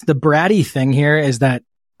The bratty thing here is that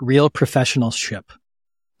real professionals ship.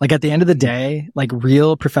 Like at the end of the day, like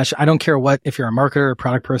real professional, I don't care what, if you're a marketer,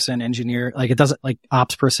 product person, engineer, like it doesn't, like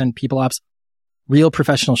ops person, people ops, real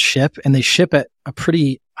professionals ship, and they ship at a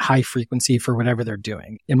pretty high frequency for whatever they're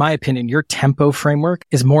doing. In my opinion, your tempo framework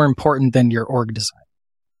is more important than your org design.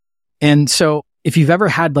 And so if you've ever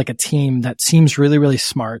had like a team that seems really, really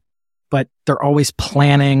smart, but they're always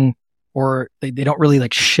planning, or they don't really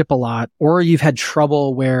like ship a lot, or you've had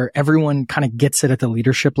trouble where everyone kind of gets it at the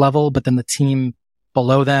leadership level, but then the team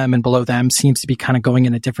below them seems to be kind of going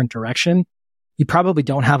in a different direction, you probably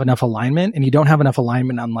don't have enough alignment, and you don't have enough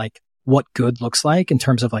alignment on like what good looks like in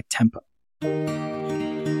terms of like tempo.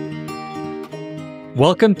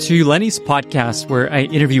 Welcome to Lenny's podcast, where I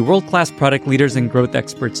interview world-class product leaders and growth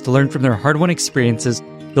experts to learn from their hard-won experiences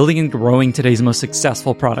building and growing today's most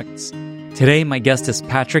successful products. Today, my guest is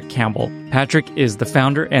Patrick Campbell. Patrick is the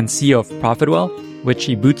founder and CEO of ProfitWell, which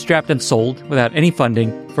he bootstrapped and sold without any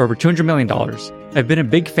funding for over $200 million. I've been a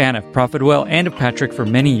big fan of ProfitWell and of Patrick for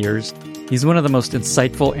many years. He's one of the most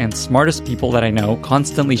insightful and smartest people that I know,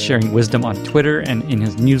 constantly sharing wisdom on Twitter and in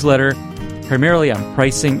his newsletter, primarily on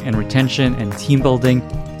pricing and retention and team building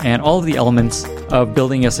and all of the elements of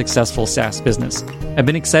building a successful SaaS business. I've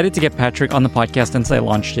been excited to get Patrick on the podcast since I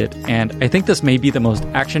launched it, and I think this may be the most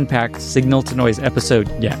action-packed signal-to-noise episode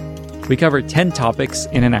yet. We cover 10 topics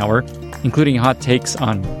in an hour, including hot takes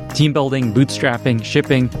on team building, bootstrapping,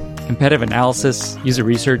 shipping, competitive analysis, user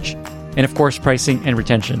research, and of course, pricing and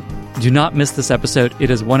retention. Do not miss this episode. It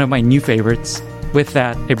is one of my new favorites. With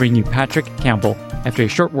that, I bring you Patrick Campbell after a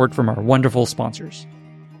short word from our wonderful sponsors.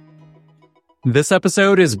 This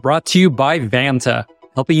episode is brought to you by Vanta,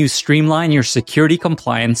 helping you streamline your security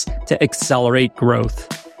compliance to accelerate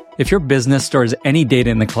growth. If your business stores any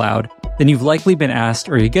data in the cloud, then you've likely been asked,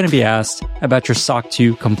 or you're going to be asked, about your SOC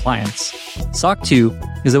 2 compliance. SOC 2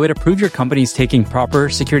 is a way to prove your company is taking proper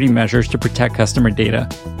security measures to protect customer data,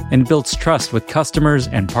 and builds trust with customers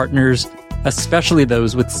and partners, especially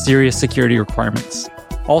those with serious security requirements.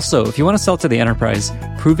 Also, if you want to sell to the enterprise,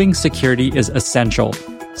 proving security is essential.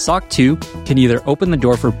 SOC 2 can either open the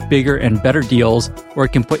door for bigger and better deals, or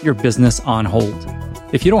it can put your business on hold.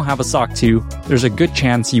 If you don't have a SOC 2, there's a good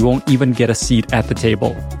chance you won't even get a seat at the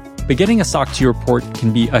table. But getting a SOC 2 report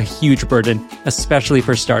can be a huge burden, especially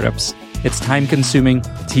for startups. It's time-consuming,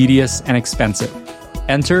 tedious, and expensive.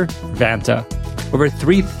 Enter Vanta. Over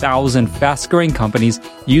 3,000 fast-growing companies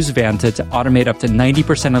use Vanta to automate up to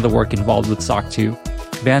 90% of the work involved with SOC 2.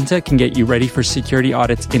 Vanta can get you ready for security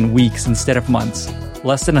audits in weeks instead of months,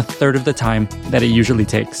 less than a third of the time that it usually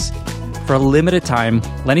takes. For a limited time,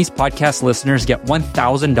 Lenny's podcast listeners get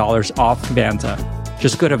 $1,000 off Vanta.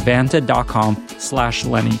 Just go to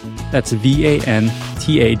vanta.com/Lenny. That's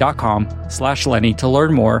VANTA.com/Lenny to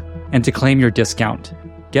learn more and to claim your discount.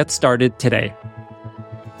 Get started today.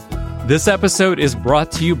 This episode is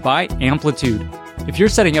brought to you by Amplitude. If you're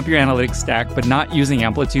setting up your analytics stack but not using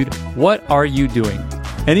Amplitude, what are you doing?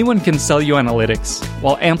 Anyone can sell you analytics,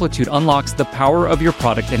 while Amplitude unlocks the power of your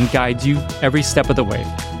product and guides you every step of the way.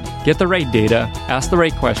 Get the right data, ask the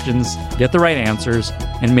right questions, get the right answers,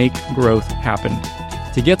 and make growth happen.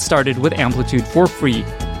 To get started with Amplitude for free,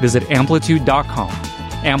 visit amplitude.com.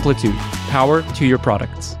 Amplitude, power to your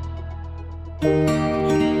products.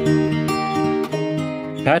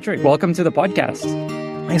 Patrick, welcome to the podcast.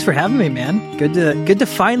 Thanks for having me, man. Good to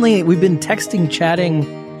finally, we've been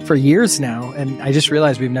chatting for years now, and I just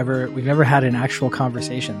realized we've never had an actual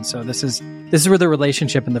conversation. So this is where the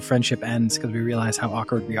relationship and the friendship ends, because we realize how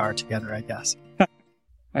awkward we are together, I guess.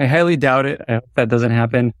 I highly doubt it. I hope that doesn't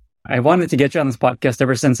happen. I wanted to get you on this podcast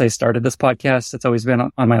ever since I started this podcast. It's always been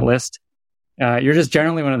on my list. You're just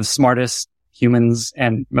generally one of the smartest humans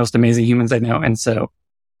and most amazing humans I know. And so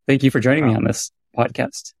thank you for joining me on this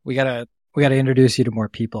podcast. We gotta introduce you to more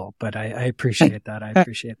people, but I appreciate that. I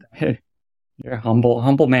appreciate that. You're a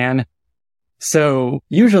humble man. So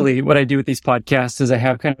usually what I do with these podcasts is I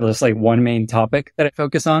have kind of this like one main topic that I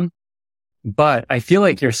focus on, but I feel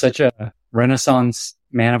like you're such a Renaissance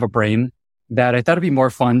man of a brain that I thought it'd be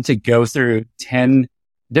more fun to go through 10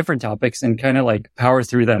 different topics and kind of like power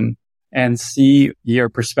through them and see your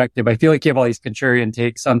perspective. I feel like you have all these contrarian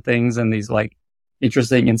takes on things and these like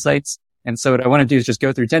interesting insights. And so what I want to do is just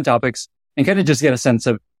go through 10 topics and kind of just get a sense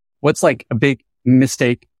of what's like a big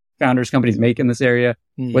mistake founders, companies make in this area,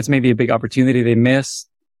 what's maybe a big opportunity they miss,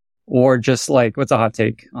 or just like what's a hot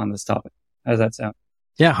take on this topic. How does that sound?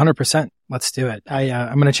 Yeah, 100%. Let's do it.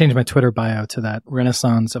 I'm going to change my Twitter bio to that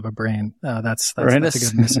Renaissance of a brain. That's a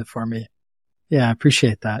good missive for me. Yeah, I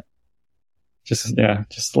appreciate that. Just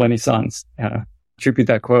Lenny Sans. Tribute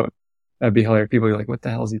that quote. That'd be hilarious. People are like, what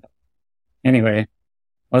the hell is he? Anyway,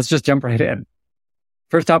 Let's just jump right in.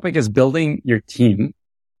 First topic is building your team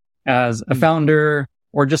as a founder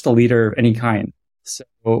or just a leader of any kind.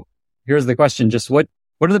 So here's the question. Just what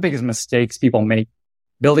are the biggest mistakes people make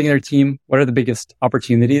building their team? What are the biggest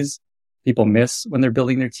opportunities people miss when they're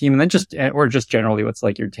building their team? And then just generally, what's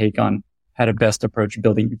like your take on how to best approach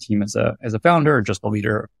building your team as a founder or just a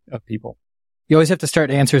leader of people? You always have to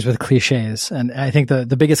start answers with cliches. And I think the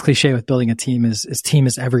biggest cliche with building a team is team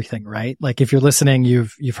is everything, right? Like if you're listening,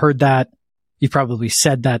 you've heard that, you've probably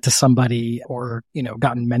said that to somebody or,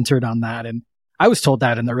 gotten mentored on that. And I was told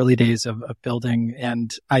that in the early days of building.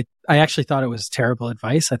 And I actually thought it was terrible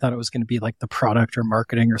advice. I thought it was going to be like the product or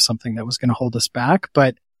marketing or something that was going to hold us back.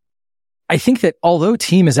 But I think that although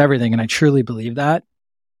team is everything, and I truly believe that,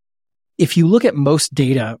 if you look at most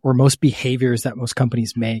data or most behaviors that most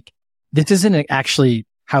companies make, this isn't actually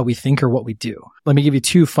how we think or what we do. Let me give you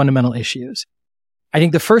two fundamental issues. I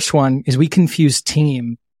think the first one is we confuse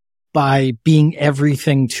team by being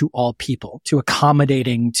everything to all people, to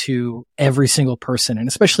accommodating to every single person. And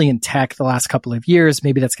especially in tech the last couple of years,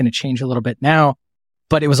 maybe that's going to change a little bit now,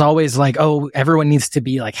 but it was always like, oh, everyone needs to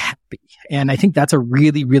be like happy. And I think that's a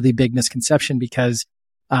really, really big misconception because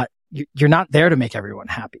you're not there to make everyone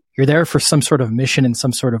happy. You're there for some sort of mission and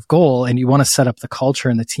some sort of goal, and you want to set up the culture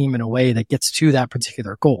and the team in a way that gets to that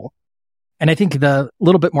particular goal. And I think the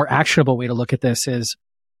little bit more actionable way to look at this is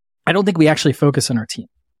I don't think we actually focus on our team.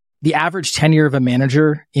 The average tenure of a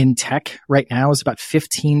manager in tech right now is about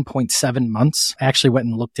 15.7 months. I actually went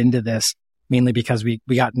and looked into this mainly because we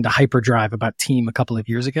got into hyperdrive about team a couple of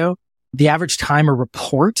years ago. The average time a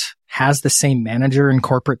report has the same manager in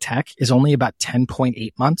corporate tech is only about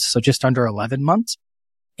 10.8 months, so just under 11 months.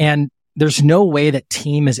 And there's no way that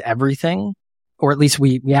team is everything, or at least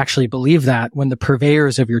we actually believe that when the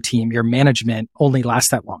purveyors of your team, your management, only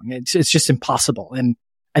last that long. It's just impossible. And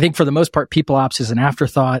I think for the most part, people ops is an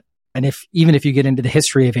afterthought. And even if you get into the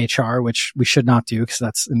history of HR, which we should not do because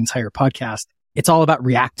that's an entire podcast, it's all about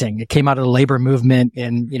reacting. It came out of the labor movement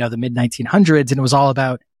in, the mid 1900s, and it was all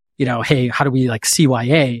about, hey, how do we like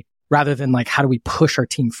CYA rather than like, how do we push our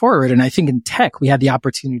team forward? And I think in tech, we had the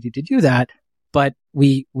opportunity to do that, but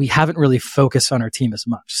we haven't really focused on our team as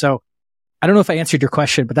much. So I don't know if I answered your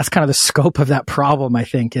question, but that's kind of the scope of that problem, I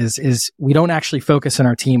think, is we don't actually focus on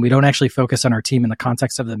our team. We don't actually focus on our team in the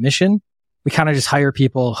context of the mission. We kind of just hire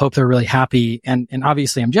people, hope they're really happy. And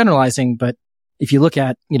obviously I'm generalizing, but if you look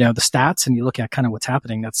at, the stats and you look at kind of what's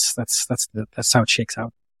happening, that's how it shakes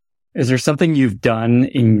out. Is there something you've done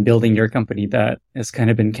in building your company that has kind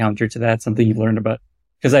of been counter to that? Something you've learned about?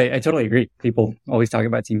 Because I totally agree. People always talk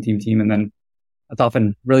about team. And then it's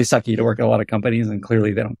often really sucky to work at a lot of companies. And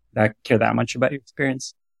clearly they don't care that much about your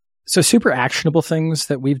experience. So super actionable things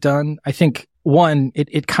that we've done. I think one,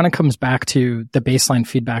 it kind of comes back to the baseline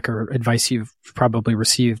feedback or advice you've probably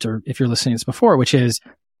received, or if you're listening to this before, which is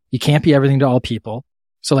you can't be everything to all people.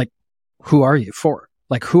 So like, who are you for?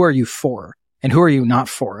 Like, who are you for? And who are you not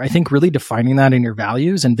for? I think really defining that in your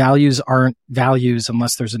values, and values aren't values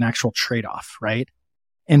unless there's an actual trade-off, right?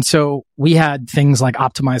 And so we had things like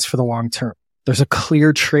optimize for the long term. There's a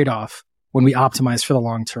clear trade-off when we optimize for the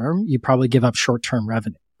long term. You probably give up short-term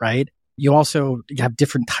revenue, right? You also have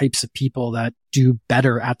different types of people that do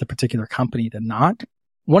better at the particular company than not.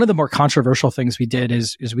 One of the more controversial things we did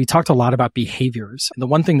is we talked a lot about behaviors. And the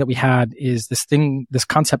one thing that we had is this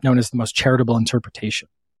concept known as the most charitable interpretation.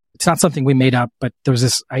 It's not something we made up, but there was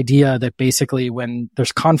this idea that basically when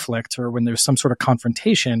there's conflict or when there's some sort of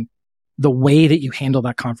confrontation, the way that you handle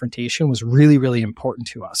that confrontation was really, really important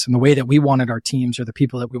to us. And the way that we wanted our teams or the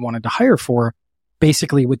people that we wanted to hire for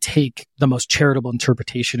basically would take the most charitable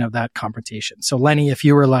interpretation of that confrontation. So Lenny, if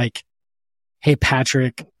you were like, hey,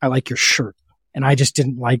 Patrick, I like your shirt, and I just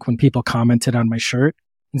didn't like when people commented on my shirt,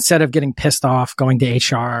 instead of getting pissed off, going to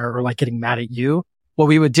HR or like getting mad at you, what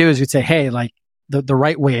we would do is we'd say, hey, like the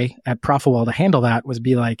right way at ProfitWell to handle that was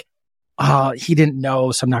be like, he didn't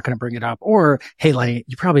know, so I'm not going to bring it up. Or, hey, like,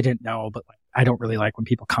 you probably didn't know, but like, I don't really like when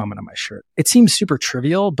people comment on my shirt. It seems super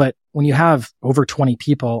trivial, but when you have over 20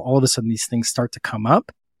 people, all of a sudden these things start to come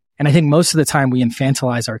up. And I think most of the time we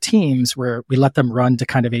infantilize our teams where we let them run to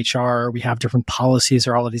kind of HR, we have different policies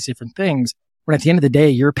or all of these different things. When at the end of the day,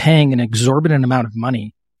 you're paying an exorbitant amount of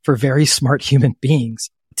money for very smart human beings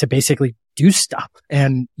to basically do stuff.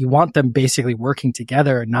 And you want them basically working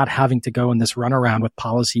together and not having to go in this runaround with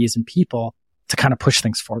policies and people to kind of push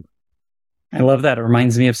things forward. I love that. It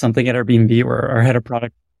reminds me of something at Airbnb where our head of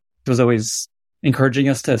product was always encouraging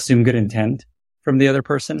us to assume good intent from the other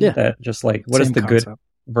person. Yeah. That just like, what is the concept. Good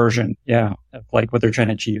version? Yeah. Of like what they're trying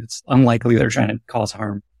to achieve. It's unlikely they're trying to cause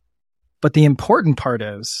harm. But the important part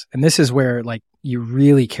is, and this is where like you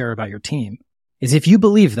really care about your team, is if you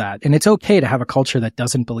believe that, and it's okay to have a culture that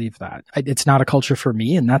doesn't believe that. It's not a culture for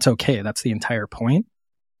me, and that's okay. That's the entire point.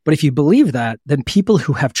 But if you believe that, then people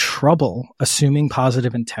who have trouble assuming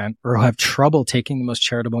positive intent or who have trouble taking the most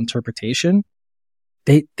charitable interpretation,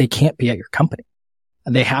 they can't be at your company.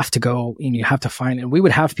 And they have to go and you have to find, and we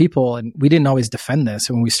would have people, and we didn't always defend this.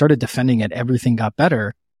 And when we started defending it, everything got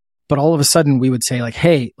better. But all of a sudden we would say like,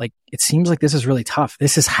 hey, like, it seems like this is really tough.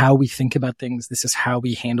 This is how we think about things. This is how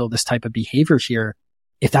we handle this type of behavior here.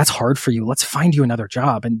 If that's hard for you, let's find you another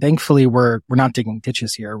job. And thankfully we're not digging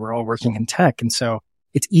ditches here. We're all working in tech. And so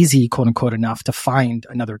it's easy, quote unquote, enough to find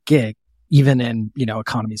another gig, even in,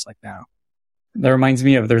 economies like now. That reminds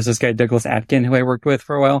me of, there's this guy, Douglas Atkin, who I worked with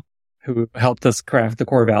for a while, who helped us craft the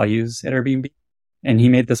core values at Airbnb. And he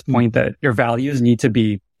made this point that your values needs to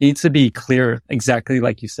be clear, exactly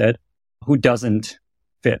like you said, who doesn't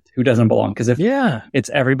fit, who doesn't belong. Cause if it's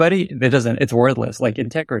everybody, it's worthless. Like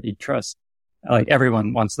integrity, trust, like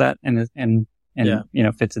everyone wants that and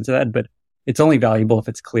fits into that. But it's only valuable if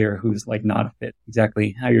it's clear who's like not a fit,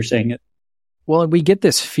 exactly how you're saying it. Well, we get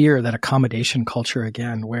this fear, that accommodation culture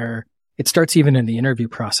again, where it starts even in the interview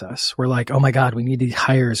process. We're like, oh my God, we need these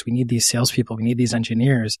hires. We need these salespeople. We need these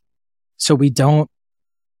engineers. So we don't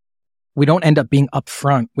end up being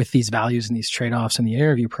upfront with these values and these trade-offs in the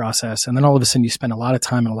interview process. And then all of a sudden you spend a lot of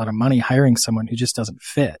time and a lot of money hiring someone who just doesn't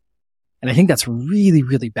fit. And I think that's really,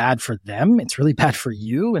 really bad for them. It's really bad for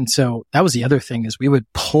you. And so that was the other thing, is we would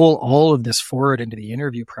pull all of this forward into the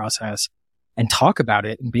interview process and talk about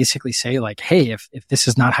it and basically say like, hey, if this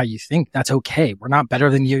is not how you think, that's okay. We're not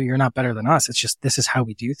better than you. You're not better than us. It's just, this is how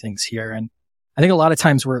we do things here. And I think a lot of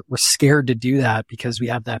times we're scared to do that because we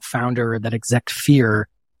have that founder, that exec fear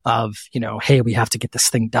of, hey, we have to get this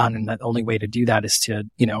thing done. And the only way to do that is to,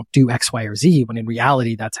 do X, Y, or Z, when in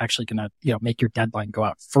reality, that's actually going to, make your deadline go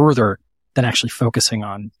out further than actually focusing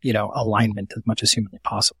on, alignment as much as humanly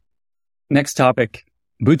possible. Next topic,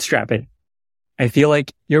 bootstrapping. I feel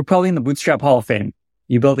like you're probably in the Bootstrap Hall of Fame.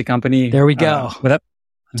 You built a company. There we go. That's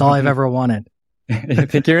all I've ever wanted. I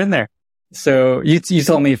think you're in there. So you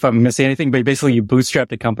told me if I'm missing anything, but basically you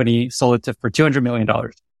bootstrapped a company, sold it for $200 million.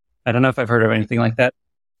 I don't know if I've heard of anything like that.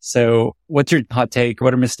 So what's your hot take?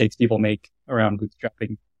 What are mistakes people make around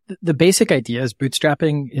bootstrapping? The basic idea is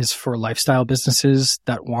bootstrapping is for lifestyle businesses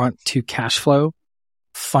that want to cash flow.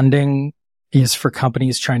 Funding is for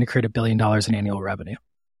companies trying to create $1 billion in annual revenue.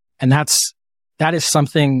 And that is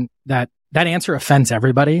something that answer offends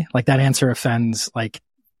everybody. Like that answer offends like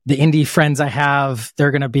the indie friends I have. They're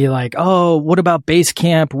going to be like, oh, what about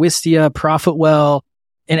Basecamp, Wistia, ProfitWell?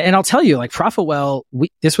 And I'll tell you, like ProfitWell,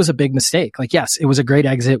 this was a big mistake. Like, yes, it was a great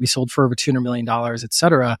exit. We sold for over $200 million, et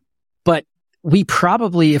cetera. But we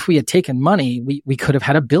probably, if we had taken money, we could have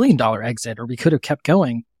had $1 billion exit, or we could have kept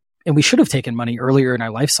going. And we should have taken money earlier in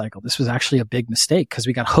our life cycle. This was actually a big mistake because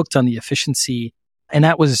we got hooked on the efficiency. And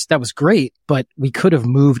that was great, but we could have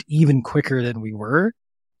moved even quicker than we were.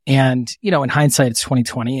 And, in hindsight, it's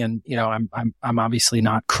 2020. And, I'm obviously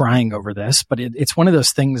not crying over this, but it's one of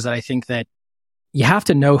those things that I think that you have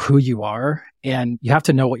to know who you are and you have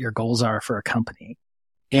to know what your goals are for a company.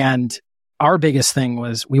 And our biggest thing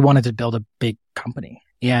was we wanted to build a big company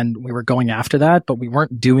and we were going after that, but we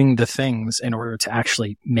weren't doing the things in order to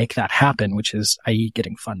actually make that happen, which is, i.e.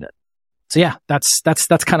 getting funded. So yeah, that's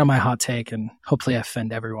kind of my hot take, and hopefully I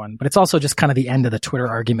offend everyone, but it's also just kind of the end of the Twitter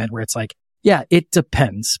argument where it's like, yeah, it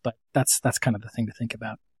depends, but that's kind of the thing to think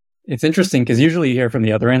about. It's interesting because usually you hear from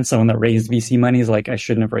the other end, someone that raised VC money is like, I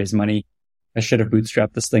shouldn't have raised money. I should have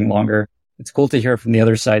bootstrapped this thing longer. It's cool to hear from the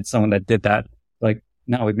other side, someone that did that. Like,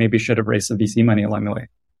 no, we maybe should have raised some VC money along the way.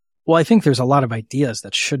 Well, I think there's a lot of ideas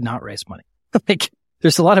that should not raise money. Like,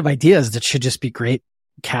 there's a lot of ideas that should just be great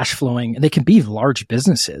cash flowing, and they can be large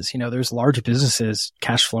businesses. There's large businesses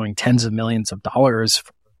cash flowing tens of millions of dollars,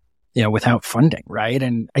 without funding, right?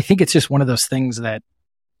 And I think it's just one of those things that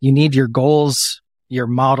you need your goals, your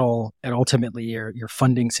model, and ultimately your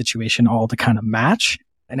funding situation all to kind of match.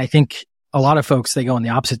 And I think a lot of folks, they go in the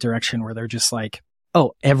opposite direction where they're just like,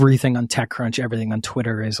 oh, everything on TechCrunch, everything on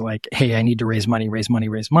Twitter is like, hey, I need to raise money, raise money,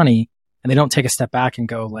 raise money. And they don't take a step back and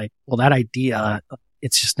go like, well, that idea,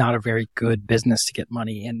 it's just not a very good business to get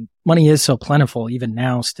money. And money is so plentiful even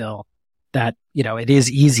now still that, it is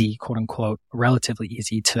easy, quote unquote, relatively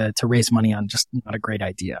easy to raise money on just not a great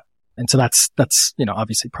idea. And so that's,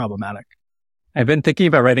 obviously problematic. I've been thinking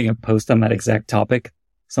about writing a post on that exact topic.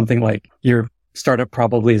 Something like your startup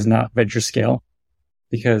probably is not venture scale,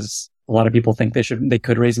 because a lot of people think they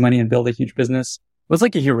could raise money and build a huge business. It was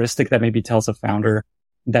like a heuristic that maybe tells a founder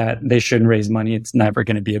that they shouldn't raise money. It's never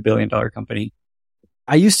going to be $1 billion company.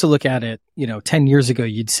 I used to look at it, 10 years ago,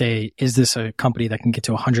 you'd say, is this a company that can get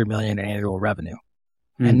to 100 million in annual revenue?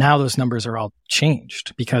 And now those numbers are all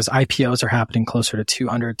changed because IPOs are happening closer to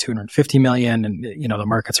 200, 250 million. And, the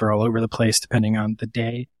markets are all over the place depending on the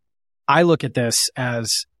day. I look at this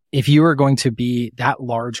as if you are going to be that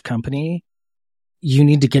large company, you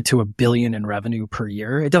need to get to $1 billion in revenue per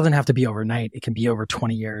year. It doesn't have to be overnight. It can be over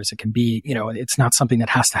 20 years. It can be, it's not something that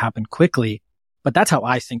has to happen quickly, but that's how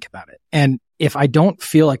I think about it. And if I don't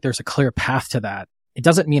feel like there's a clear path to that, it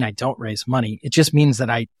doesn't mean I don't raise money. It just means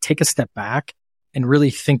that I take a step back and really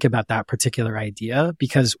think about that particular idea.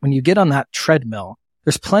 Because when you get on that treadmill,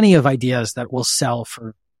 there's plenty of ideas that will sell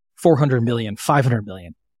for 400 million, 500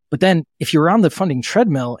 million. But then if you're on the funding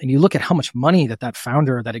treadmill and you look at how much money that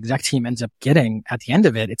founder, that exec team ends up getting at the end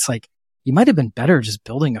of it, it's like, you might have been better just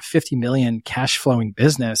building a 50 million cash flowing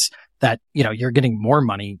business that, you're getting more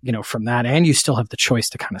money, from that. And you still have the choice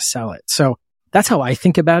to kind of sell it. So that's how I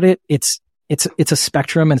think about it. It's a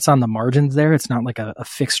spectrum and it's on the margins there. It's not like a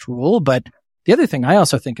fixed rule. But the other thing I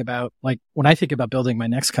also think about, like when I think about building my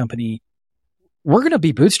next company, we're going to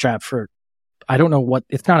be bootstrapped for, I don't know what,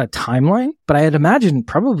 it's not a timeline, but I had imagined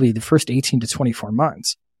probably the first 18 to 24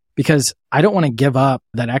 months because I don't want to give up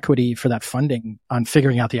that equity for that funding on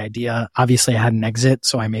figuring out the idea. Obviously I had an exit,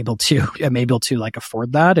 so I'm able to like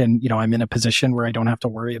afford that. And, I'm in a position where I don't have to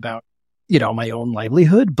worry about, my own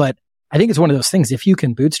livelihood. But I think it's one of those things. If you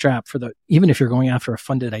can bootstrap even if you're going after a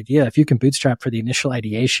funded idea, if you can bootstrap for the initial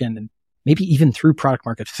ideation and maybe even through product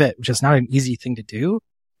market fit, which is not an easy thing to do,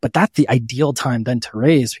 but that's the ideal time then to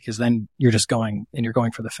raise because then you're just going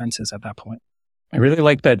for the fences at that point. I really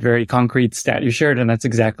like that very concrete stat you shared. And that's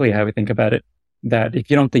exactly how we think about it. That if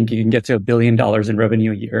you don't think you can get to $1 billion in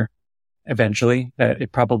revenue a year, eventually, that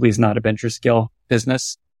it probably is not a venture scale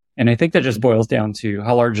business. And I think that just boils down to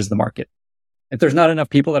how large is the market. If there's not enough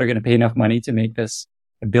people that are going to pay enough money to make this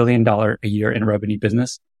 $1 billion a year in revenue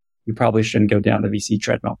business, you probably shouldn't go down the VC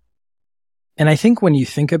treadmill. And I think when you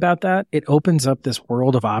think about that, it opens up this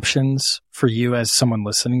world of options for you as someone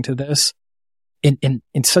listening to this.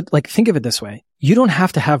 Like, think of it this way. You don't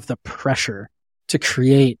have to have the pressure to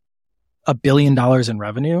create $1 billion in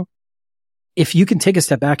revenue. If you can take a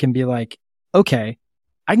step back and be like, okay,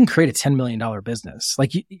 I can create a $10 million business.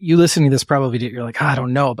 Like you listening to this probably, you're like, I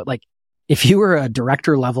don't know. But like, if you were a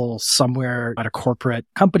director level somewhere at a corporate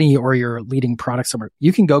company or you're leading product somewhere,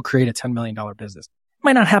 you can go create a $10 million business. It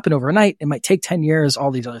might not happen overnight. It might take 10 years, all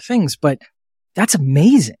these other things, but that's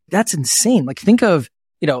amazing. That's insane. Like think of,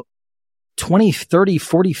 20, 30,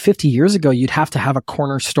 40, 50 years ago, you'd have to have a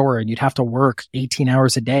corner store and you'd have to work 18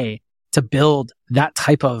 hours a day to build that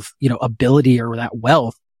type of, ability or that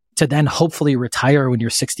wealth to then hopefully retire when you're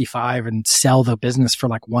 65 and sell the business for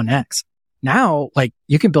like 1x. Now, like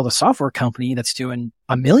you can build a software company that's doing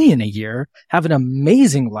 $1 million a year, have an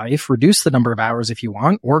amazing life, reduce the number of hours if you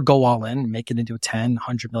want, or go all in and make it into a $10,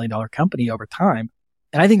 $100 million company over time.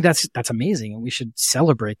 And I think that's amazing. And we should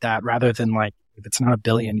celebrate that rather than like, if it's not $1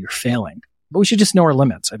 billion, you're failing. But we should just know our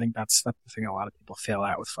limits. I think that's the thing a lot of people fail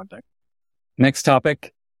at with funding. Next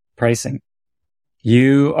topic, pricing.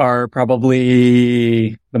 You are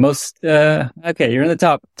probably the most, you're in the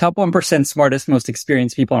top 1% smartest, most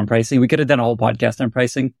experienced people on pricing. We could have done a whole podcast on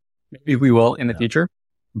pricing. Maybe we will in the future.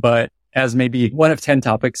 But as maybe one of 10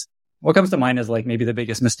 topics, what comes to mind is like maybe the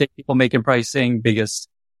biggest mistake people make in pricing, biggest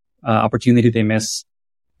opportunity they miss,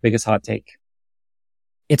 biggest hot take.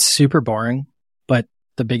 It's super boring, but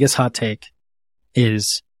the biggest hot take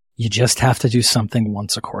is you just have to do something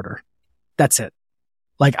once a quarter. That's it.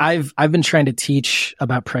 Like I've been trying to teach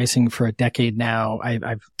about pricing for a decade now.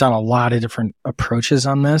 I've done a lot of different approaches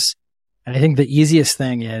on this. And I think the easiest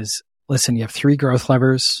thing is, listen, you have 3 growth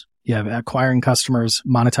levers. You have acquiring customers,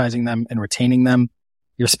 monetizing them, and retaining them.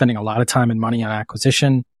 You're spending a lot of time and money on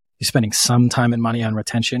acquisition. You're spending some time and money on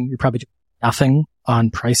retention. You're probably doing nothing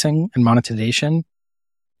on pricing and monetization.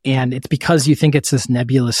 And it's because you think it's this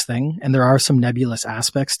nebulous thing. And there are some nebulous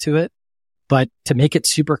aspects to it. But to make it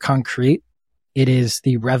super concrete, it is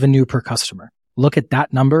the revenue per customer. Look at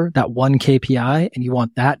that number, that one KPI, and you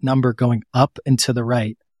want that number going up and to the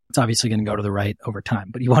right. It's obviously going to go to the right over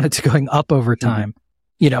time, but you want it to going up over time,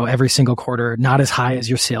 every single quarter, not as high as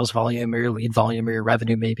your sales volume or your lead volume or your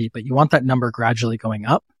revenue maybe, but you want that number gradually going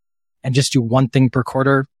up and just do one thing per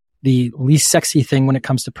quarter. The least sexy thing when it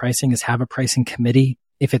comes to pricing is have a pricing committee.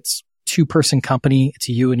 If it's 2-person company, it's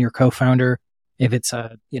you and your co-founder. If it's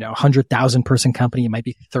a, 100,000 person company, it might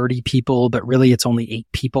be 30 people, but really it's only 8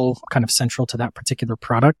 people kind of central to that particular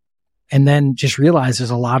product. And then just realize there's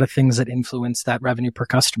a lot of things that influence that revenue per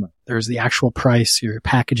customer. There's the actual price, your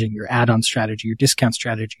packaging, your add-on strategy, your discount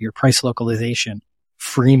strategy, your price localization,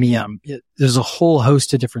 freemium. There's a whole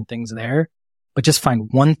host of different things there, but just find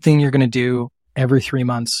one thing you're going to do every 3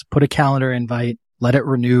 months, put a calendar invite, let it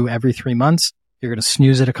renew every 3 months. You're going to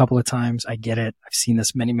snooze it a couple of times. I get it. I've seen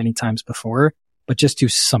this many, many times before, but just do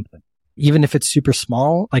something. Even if it's super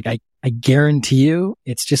small, like I guarantee you,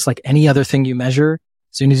 it's just like any other thing you measure.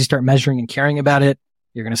 As soon as you start measuring and caring about it,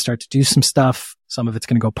 you're going to start to do some stuff. Some of it's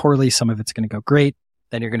going to go poorly. Some of it's going to go great.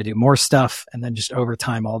 Then you're going to do more stuff. And then just over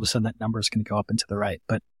time, all of a sudden that number is going to go up and to the right,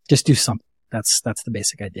 but just do something. That's the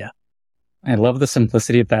basic idea. I love the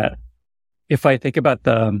simplicity of that. If I think about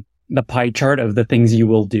the pie chart of the things you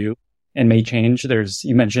will do and may change,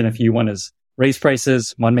 you mentioned a few. One is raise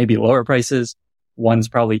prices. One may be lower prices. One's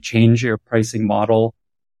probably change your pricing model.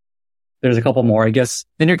 There's a couple more, I guess.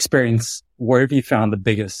 In your experience, where have you found the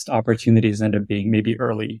biggest opportunities end up being maybe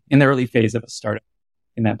in the early phase of a startup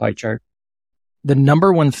in that pie chart? The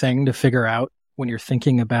number one thing to figure out when you're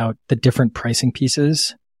thinking about the different pricing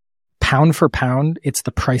pieces, pound for pound, it's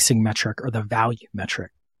the pricing metric or the value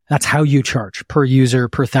metric. That's how you charge per user,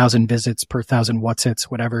 per 1,000 visits, per 1,000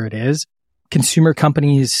 what's-its, whatever it is. Consumer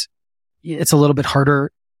companies, it's a little bit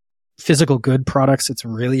harder. Physical good products, it's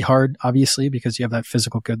really hard, obviously, because you have that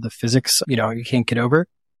physical good, the physics, you can't get over.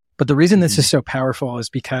 But the reason this is so powerful is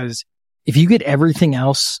because if you get everything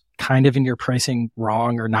else kind of in your pricing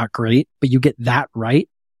wrong or not great, but you get that right,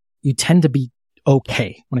 you tend to be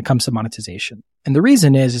okay when it comes to monetization. And the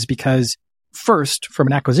reason is because first, from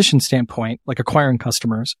an acquisition standpoint, like acquiring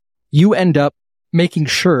customers, you end up making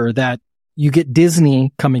sure that you get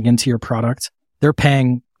Disney coming into your product. They're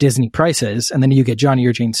paying Disney prices. And then you get Johnny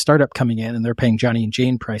or Jane startup coming in and they're paying Johnny and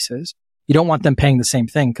Jane prices. You don't want them paying the same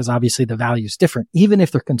thing because obviously the value is different, even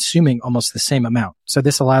if they're consuming almost the same amount. So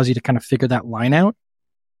this allows you to kind of figure that line out.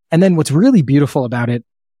 And then what's really beautiful about it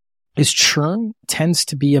is churn tends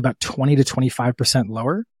to be about 20 to 25%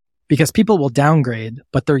 lower because people will downgrade,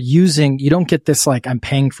 but you don't get this like I'm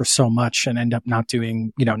paying for so much and end up not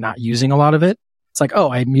using a lot of it. It's like,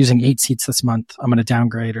 oh, I'm using 8 seats this month. I'm going to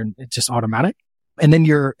downgrade, and it's just automatic. And then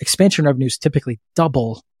your expansion revenues typically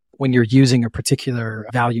double when you're using a particular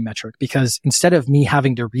value metric, because instead of me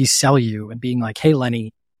having to resell you and being like, hey,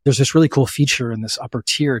 Lenny, there's this really cool feature in this upper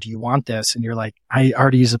tier. Do you want this? And you're like, I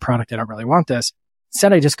already use the product. I don't really want this.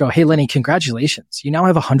 Instead, I just go, hey, Lenny, congratulations. You now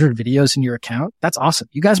have 100 videos in your account. That's awesome.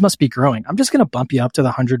 You guys must be growing. I'm just going to bump you up to the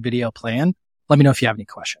 100 video plan. Let me know if you have any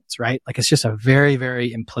questions, right? Like it's just a very,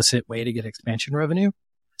 very implicit way to get expansion revenue.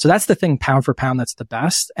 So that's the thing, pound for pound, that's the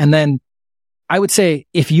best. And then I would say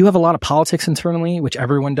if you have a lot of politics internally, which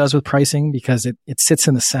everyone does with pricing because it sits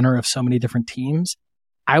in the center of so many different teams,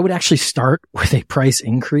 I would actually start with a price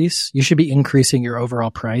increase. You should be increasing your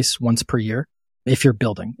overall price once per year if you're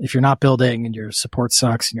building. If you're not building and your support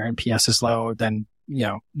sucks and your NPS is low, then,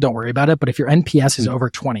 don't worry about it. But if your NPS is over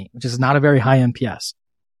 20, which is not a very high NPS,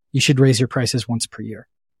 you should raise your prices once per year.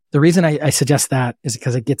 The reason I suggest that is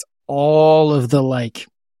because it gets all of the like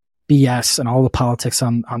BS and all the politics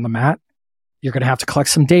on the mat. You're going to have to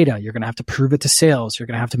collect some data. You're going to have to prove it to sales. You're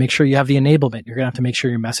going to have to make sure you have the enablement. You're going to have to make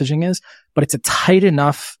sure your messaging is, but it's a tight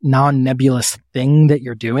enough non-nebulous thing that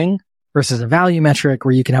you're doing versus a value metric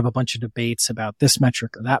where you can have a bunch of debates about this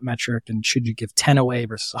metric or that metric. And should you give 10 away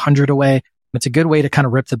versus 100 away? It's a good way to kind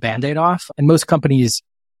of rip the Band-Aid off. And most companies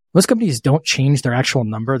don't change their actual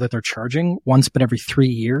number that they're charging once, but every 3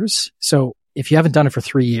 years. So if you haven't done it for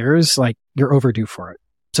 3 years, like you're overdue for it.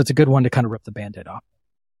 So it's a good one to kind of rip the Band-Aid off.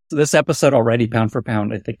 So this episode already, pound for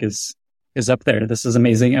pound, I think is up there. This is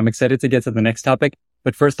amazing. I'm excited to get to the next topic.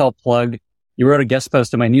 But first I'll plug, you wrote a guest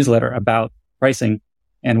post in my newsletter about pricing,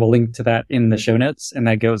 and we'll link to that in the show notes. And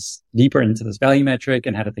that goes deeper into this value metric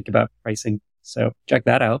and how to think about pricing. So check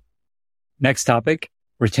that out. Next topic,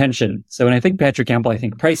 retention. So when I think Patrick Campbell, I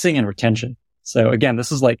think pricing and retention. So again,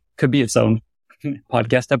 this is could be its own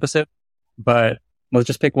podcast episode, but let's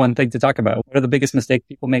just pick one thing to talk about. What are the biggest mistakes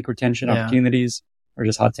people make, retention opportunities? Or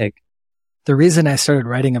just hot take? The reason I started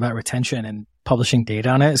writing about retention and publishing data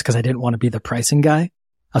on it is because I didn't want to be the pricing guy.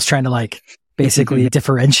 I was trying to basically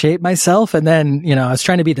differentiate myself. And then, I was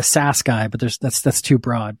trying to be the SaaS guy, but that's too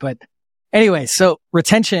broad. But anyway, so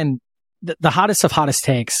retention, the hottest of hottest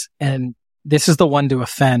takes. And this is the one to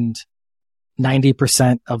offend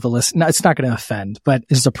 90% of the list. No, it's not going to offend, but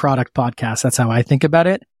this is a product podcast. That's how I think about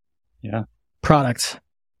it. Yeah. Product,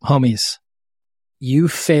 homies, you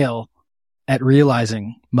fail at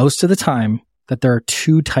realizing most of the time that there are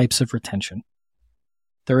 2 types of retention.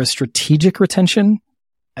 There is strategic retention,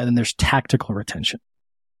 and then there's tactical retention.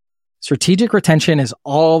 Strategic retention is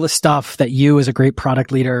all the stuff that you as a great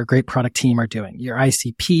product leader, great product team are doing. Your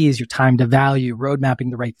ICPs, your time to value, road mapping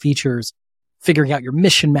the right features, figuring out your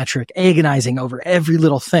mission metric, agonizing over every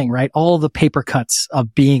little thing, right? All the paper cuts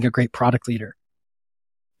of being a great product leader.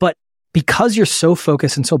 But because you're so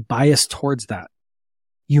focused and so biased towards that,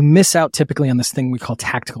 you miss out typically on this thing we call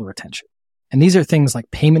tactical retention. And these are things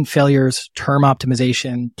like payment failures, term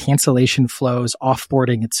optimization, cancellation flows,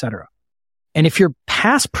 offboarding, etc. And if you're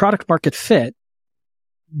past product market fit,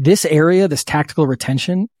 this area, this tactical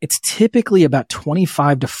retention, it's typically about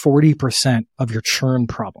 25 to 40% of your churn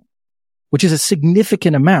problem, which is a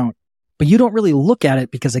significant amount, but you don't really look at it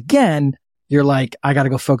because again, you're like, I got to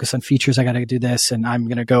go focus on features. I got to do this and I'm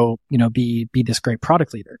going to go, be this great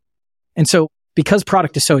product leader. And so because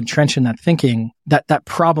product is so entrenched in that thinking, that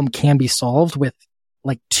problem can be solved with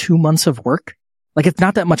like 2 months of work. Like it's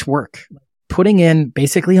not that much work. Putting in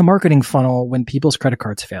basically a marketing funnel when people's credit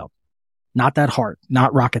cards failed. Not that hard,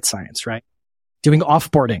 not rocket science, right? Doing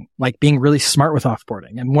offboarding, like being really smart with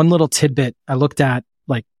offboarding. And one little tidbit, I looked at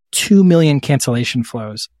like 2 million cancellation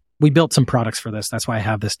flows. We built some products for this. That's why I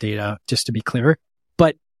have this data, just to be clear.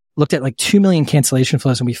 But looked at like 2 million cancellation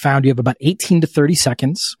flows and we found you have about 18 to 30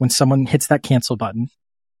 seconds when someone hits that cancel button.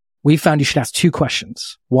 We found you should ask 2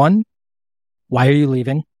 questions. 1, why are you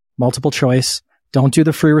leaving? Multiple choice. Don't do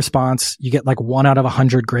the free response. You get like 1 out of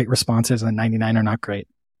 100 great responses and 99 are not great.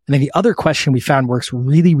 And then the other question we found works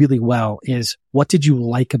really, really well is what did you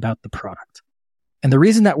like about the product? And the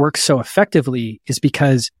reason that works so effectively is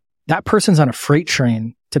because that person's on a freight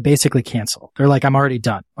train to basically cancel. They're like, I'm already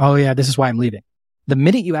done. Oh yeah, this is why I'm leaving. The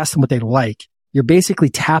minute you ask them what they like, you're basically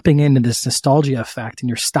tapping into this nostalgia effect and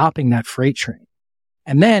you're stopping that freight train.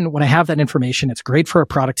 And then when I have that information, it's great for a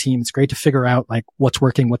product team. It's great to figure out like what's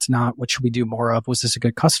working, what's not, what should we do more of? Was this a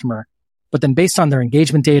good customer? But then based on their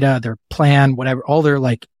engagement data, their plan, whatever, all their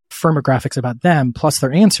like firmographics about them plus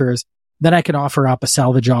their answers, then I can offer up a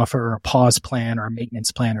salvage offer or a pause plan or a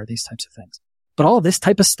maintenance plan or these types of things. But all of this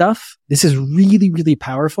type of stuff, this is really, really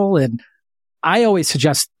powerful. And I always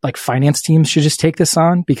suggest like finance teams should just take this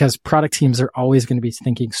on because product teams are always going to be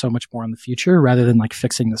thinking so much more in the future rather than like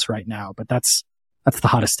fixing this right now. But that's the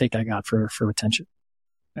hottest take I got for retention.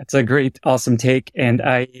 That's a great, awesome take. And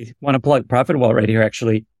I want to plug ProfitWell right here,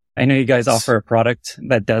 actually. I know you guys offer a product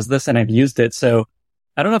that does this and I've used it. So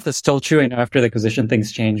I don't know if that's still true. I know after the acquisition,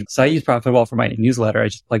 things change. So I use ProfitWell for my newsletter. I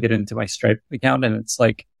just plug it into my Stripe account and it's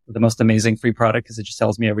like the most amazing free product because it just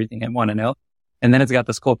tells me everything I want to know. And then it's got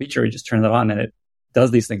this cool feature. You just turn it on and it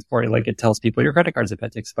does these things for you. Like it tells people your credit cards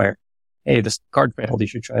about to expire. Hey, this card failed. You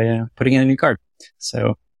should try putting in a new card.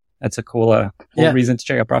 So that's a cool reason to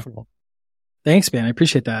check out ProfitWell. Thanks, man. I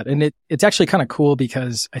appreciate that. And it's actually kind of cool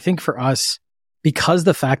because I think for us, because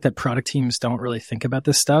the fact that product teams don't really think about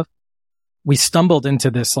this stuff, we stumbled into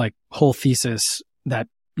this like whole thesis that,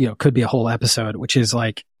 could be a whole episode, which is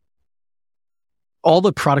like all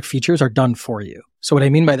the product features are done for you. So what I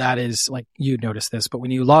mean by that is like you notice this, but when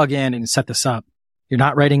you log in and set this up, you're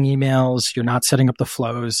not writing emails, you're not setting up the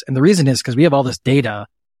flows. And the reason is because we have all this data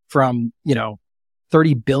from,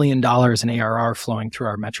 $30 billion in ARR flowing through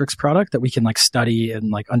our metrics product that we can like study and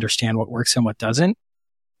like understand what works and what doesn't.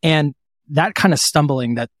 And that kind of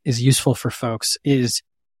stumbling that is useful for folks is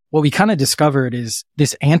what we kind of discovered is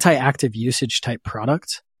this anti-active usage type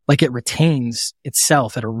product. Like it retains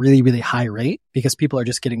itself at a really, really high rate because people are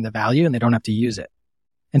just getting the value and they don't have to use it.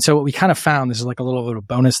 And so what we kind of found, this is like a little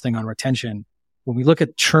bonus thing on retention. When we look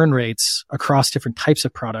at churn rates across different types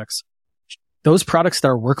of products, those products that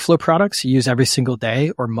are workflow products you use every single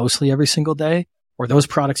day or mostly every single day, or those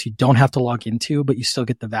products you don't have to log into, but you still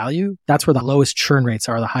get the value. That's where the lowest churn rates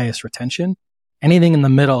are, the highest retention. Anything in the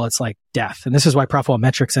middle, it's like death. And this is why ProfitWell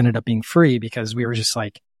Metrics ended up being free because we were just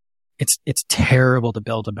like, it's terrible to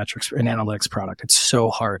build a metrics and analytics product. It's so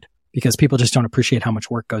hard because people just don't appreciate how much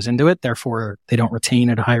work goes into it. Therefore, they don't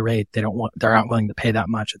retain at a high rate. They're not willing to pay that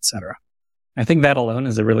much, et cetera. I think that alone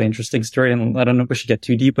is a really interesting story. And I don't know if we should get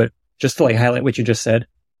too deep, but just to like highlight what you just said,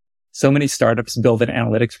 so many startups build an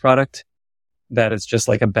analytics product that is just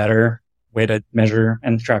like a better way to measure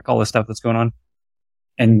and track all the stuff that's going on.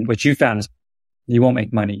 And what you found is you won't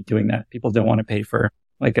make money doing that. People don't want to pay for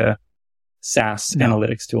like a SaaS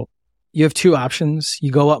analytics tool. You have 2 options.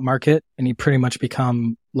 You go up market and you pretty much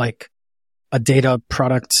become like a data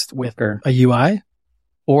product with a UI,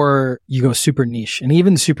 or you go super niche. And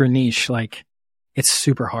even super niche, like it's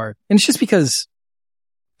super hard. And it's just because,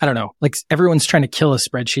 I don't know, like everyone's trying to kill a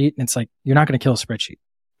spreadsheet and it's like, you're not going to kill a spreadsheet.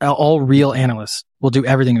 All real analysts will do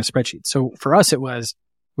everything in a spreadsheet. So for us, it was,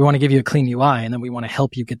 we want to give you a clean UI and then we want to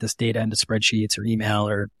help you get this data into spreadsheets or email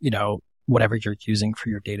or, whatever you're using for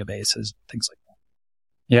your databases, things like that.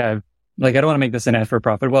 Yeah. Like, I don't want to make this an ad for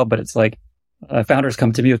ProfitWell, but it's like founders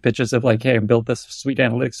come to me with pitches of like, hey, I built this sweet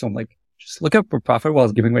analytics. So I'm like, just look up what ProfitWell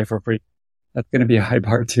is giving away for free. That's going to be a high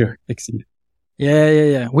bar to exceed.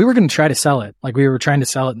 Yeah. We were going to try to sell it. Like we were trying to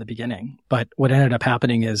sell it in the beginning, but what ended up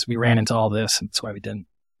happening is we ran into all this, and that's why we didn't.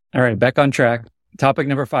 All right, back on track. Topic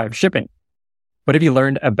number 5, shipping. What have you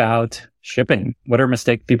learned about shipping? What are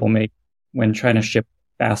mistakes people make when trying to ship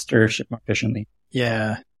faster, ship more efficiently?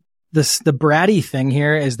 Yeah. The bratty thing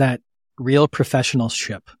here is that real professionals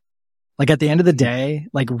ship. Like at the end of the day,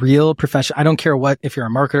 like real professional, I don't care what, if you're a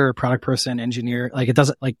marketer, product person, engineer, like it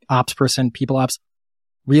doesn't, like ops person, people ops,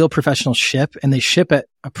 real professionals ship, and they ship at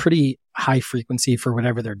a pretty high frequency for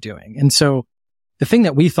whatever they're doing. And so the thing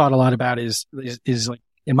that we thought a lot about is like,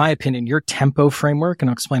 in my opinion, your tempo framework, and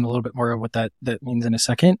I'll explain a little bit more of what that means in a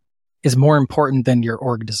second, is more important than your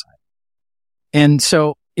org design. And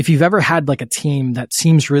so if you've ever had like a team that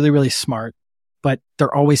seems really, really smart, but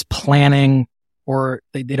they're always planning, or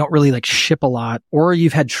they don't really like ship a lot, or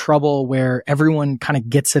you've had trouble where everyone kind of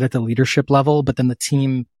gets it at the leadership level, but then the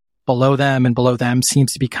team below them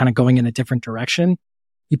seems to be kind of going in a different direction,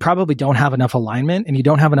 you probably don't have enough alignment, and you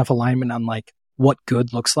don't have enough alignment on like what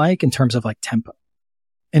good looks like in terms of like tempo.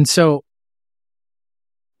 And so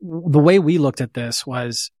the way we looked at this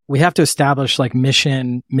was we have to establish like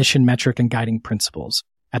mission metric and guiding principles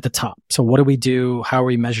at the top. So what do we do? How are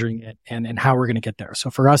we measuring it? And how we're going to get there? So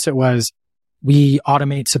for us, it was we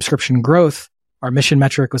automate subscription growth. Our mission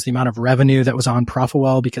metric was the amount of revenue that was on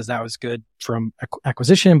ProfitWell, because that was good from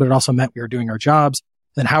acquisition, but it also meant we were doing our jobs.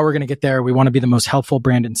 Then how we're going to get there? We want to be the most helpful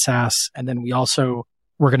brand in SaaS. And then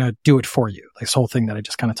we're going to do it for you. Like this whole thing that I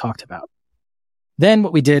just kind of talked about. Then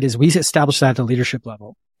what we did is we established that at the leadership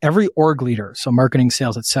level. Every org leader, so marketing,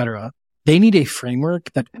 sales, et cetera, they need a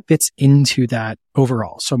framework that fits into that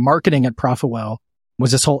overall. So marketing at ProfitWell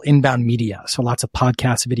was this whole inbound media. So lots of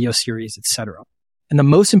podcasts, video series, et cetera. And the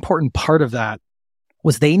most important part of that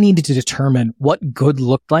was they needed to determine what good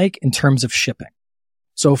looked like in terms of shipping.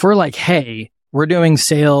 So if we're like, hey, we're doing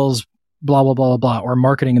sales, blah, blah, blah, blah, or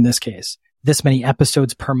marketing in this case, this many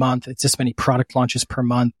episodes per month, it's this many product launches per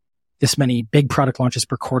month, this many big product launches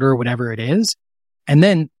per quarter, whatever it is. And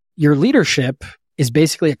then your leadership is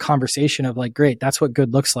basically a conversation of like, great, that's what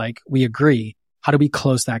good looks like. We agree. How do we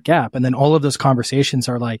close that gap? And then all of those conversations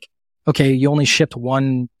are like, okay, you only shipped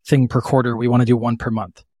one thing per quarter. We want to do one per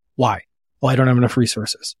month. Why? Well, I don't have enough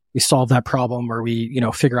resources. We solve that problem, or we,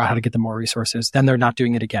 figure out how to get them more resources. Then they're not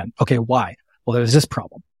doing it again. Okay. Why? Well, there's this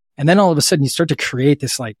problem. And then all of a sudden you start to create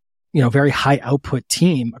this like, very high output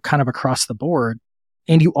team kind of across the board.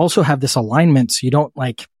 And you also have this alignment. So you don't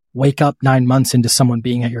like wake up 9 months into someone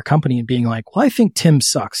being at your company and being like, well, I think Tim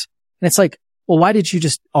sucks. And it's like, well, why did you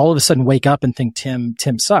just all of a sudden wake up and think Tim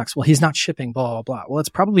sucks? Well, he's not shipping, blah, blah, blah. Well, it's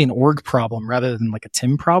probably an org problem rather than like a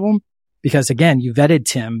Tim problem. Because again, you vetted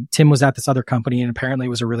Tim. Tim was at this other company and apparently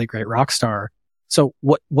was a really great rock star. So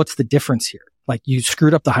what's the difference here? Like you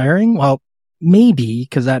screwed up the hiring? Well, maybe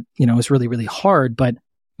because that, is really, really hard. But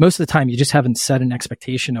most of the time you just haven't set an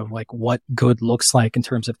expectation of like what good looks like in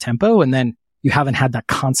terms of tempo. And then you haven't had that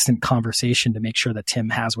constant conversation to make sure that Tim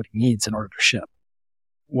has what he needs in order to ship.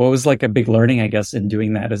 What was like a big learning, I guess, in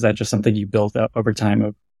doing that? Is that just something you built up over time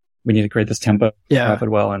of we need to create this tempo? Yeah.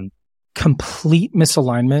 ProfitWell and complete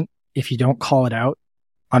misalignment if you don't call it out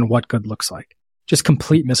on what good looks like. Just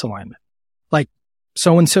complete misalignment. Like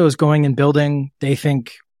so-and-so is going and building, they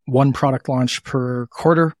think one product launch per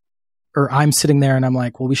quarter, or I'm sitting there and I'm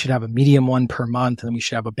like, well, we should have a medium one per month and then we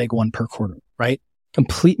should have a big one per quarter, right?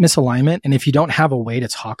 Complete misalignment. And if you don't have a way to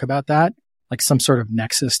talk about that, like some sort of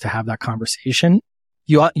nexus to have that conversation,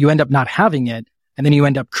 you end up not having it. And then you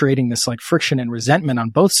end up creating this like friction and resentment on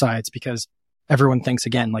both sides because everyone thinks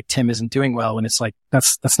again, like Tim isn't doing well. And it's like,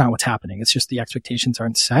 that's not what's happening. It's just the expectations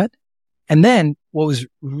aren't set. And then what was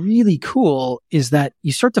really cool is that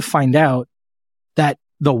you start to find out that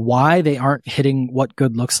the why they aren't hitting what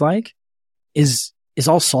good looks like is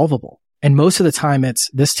all solvable. And most of the time it's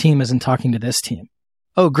this team isn't talking to this team.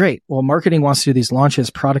 Oh, great. Well, marketing wants to do these launches.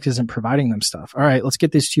 Product isn't providing them stuff. All right, let's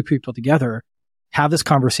get these two people together, have this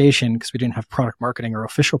conversation because we didn't have product marketing or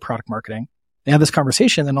official product marketing. They have this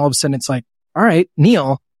conversation. Then all of a sudden it's like, all right,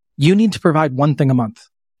 Neil, you need to provide one thing a month.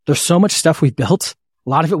 There's so much stuff we've built. A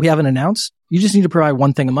lot of it we haven't announced. You just need to provide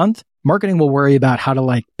one thing a month. Marketing will worry about how to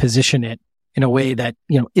like position it in a way that,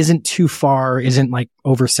 isn't too far, isn't like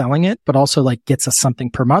overselling it, but also like gets us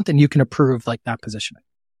something per month and you can approve like that positioning.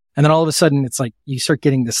 And then all of a sudden it's like you start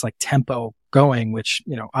getting this like tempo going, which,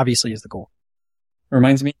 obviously is the goal.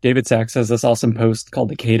 Reminds me, David Sachs has this awesome post called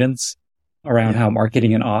The Cadence around how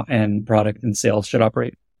marketing and product and sales should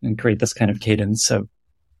operate and create this kind of cadence of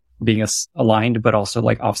being aligned, but also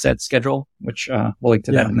like offset schedule, which we'll link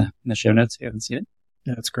to that in the show notes if you haven't seen it.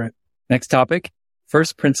 Yeah, that's great. Next topic,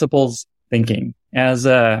 first principles thinking. as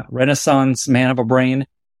a Renaissance man of a brain,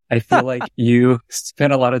 I feel like you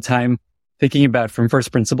spend a lot of time thinking about from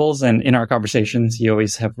first principles. And in our conversations, you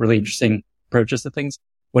always have really interesting approaches to things.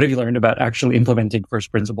 What have you learned about actually implementing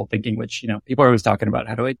first principle thinking, which, people are always talking about?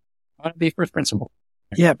 How do I want to be first principle?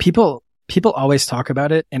 Yeah, people always talk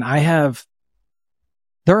about it. And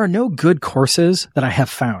there are no good courses that I have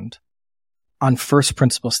found on first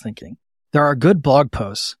principles thinking. There are good blog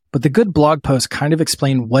posts, but the good blog posts kind of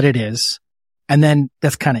explain what it is. And then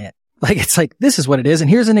that's kind of it. Like, it's like, this is what it is. And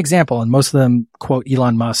here's an example. And most of them quote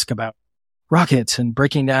Elon Musk about rockets and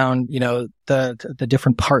breaking down, the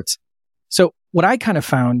different parts. So what I kind of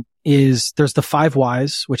found is there's the 5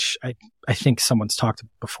 whys, which I think someone's talked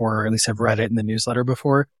before, or at least I've read it in the newsletter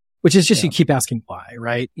before, which is just, you keep asking why,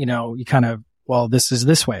 right? You kind of, well, this is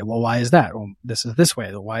this way. Well, why is that? Well, this is this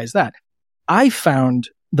way. Well, why is that? I found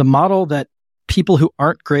the model that people who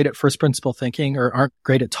aren't great at first principle thinking or aren't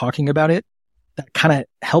great at talking about it, that kind of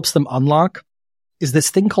helps them unlock, is this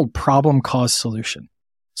thing called problem, cause, solution.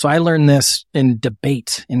 So I learned this in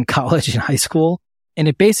debate in college and high school. And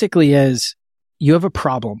it basically is, you have a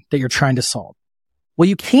problem that you're trying to solve. Well,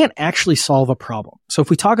 you can't actually solve a problem. So if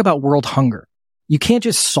we talk about world hunger, you can't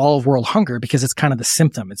just solve world hunger because it's kind of the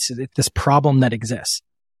symptom. It's this problem that exists.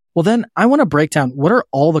 Well, then I want to break down what are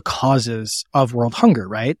all the causes of world hunger,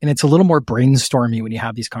 right? And it's a little more brainstormy when you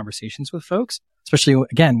have these conversations with folks, especially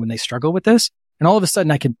again, when they struggle with this. And all of a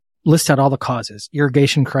sudden I could list out all the causes: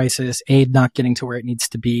 irrigation crisis, aid not getting to where it needs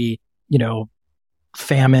to be,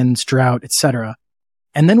 famines, drought, etc.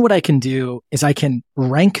 And then what I can do is I can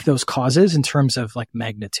rank those causes in terms of like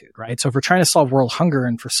magnitude, right? So if we're trying to solve world hunger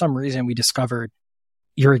and for some reason we discovered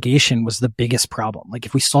irrigation was the biggest problem, like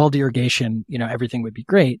if we solved irrigation, everything would be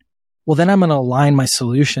great. Well, then I'm going to align my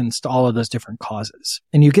solutions to all of those different causes.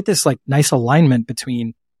 And you get this like nice alignment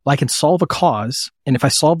between, well, I can solve a cause. And if I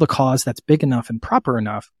solve the cause that's big enough and proper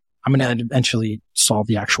enough, I'm going to eventually solve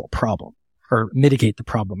the actual problem, or mitigate the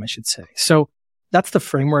problem, I should say. So that's the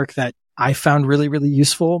framework that I found really, really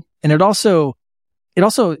useful. And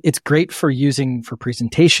it's great for using for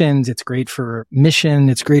presentations. It's great for mission.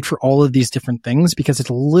 It's great for all of these different things because it's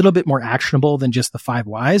a little bit more actionable than just the 5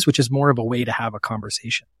 whys, which is more of a way to have a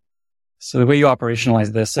conversation. So the way you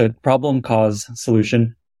operationalize this, so problem, cause,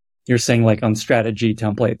 solution, you're saying like on strategy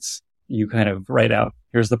templates, you kind of write out,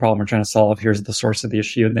 here's the problem we're trying to solve. Here's the source of the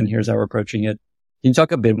issue. And then here's how we're approaching it. Can you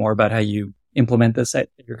talk a bit more about how you implement this at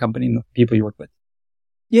your company and the people you work with?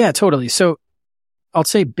 Yeah, totally. So I'll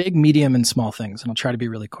say big, medium, and small things, and I'll try to be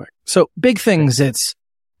really quick. So big things, it's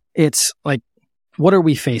like, what are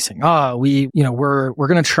we facing? We're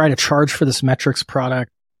going to try to charge for this metrics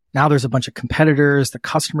product. Now there's a bunch of competitors. The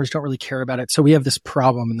customers don't really care about it. So we have this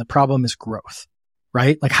problem, and the problem is growth,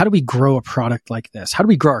 right? Like, how do we grow a product like this? How do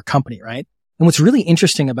we grow our company, right? And what's really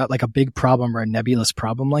interesting about like a big problem or a nebulous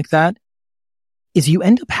problem like that is you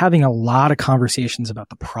end up having a lot of conversations about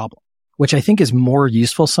the problem, which I think is more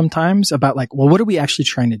useful sometimes about like, well, what are we actually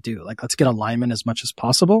trying to do? Like, let's get alignment as much as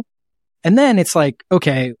possible. And then it's like,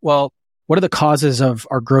 okay, well, what are the causes of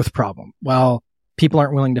our growth problem? Well, people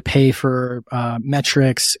aren't willing to pay for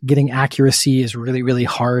metrics. Getting accuracy is really, really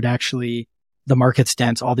hard, actually. The market's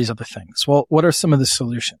dense, all these other things. Well, what are some of the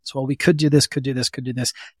solutions? Well, we could do this, could do this, could do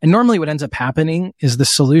this. And normally what ends up happening is the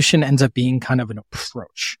solution ends up being kind of an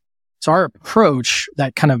approach. So our approach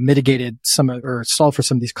that kind of mitigated or solved for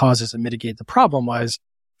some of these causes and mitigated the problem was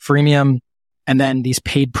freemium, and then these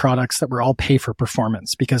paid products that were all pay for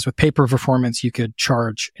performance. Because with pay for performance, you could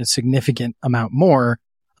charge a significant amount more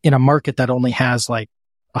in a market that only has like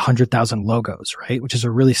 100,000 logos, right? Which is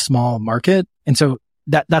a really small market. And so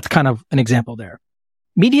that's kind of an example there.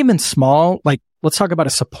 Medium and small, like let's talk about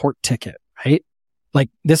a support ticket, right? Like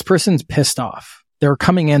this person's pissed off. They're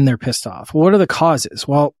coming in, they're pissed off. Well, what are the causes?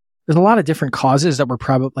 Well, there's a lot of different causes that were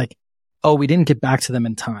probably like, oh, we didn't get back to them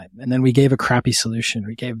in time. And then we gave a crappy solution.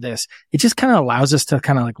 We gave this. It just kind of allows us to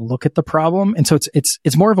kind of like look at the problem. And so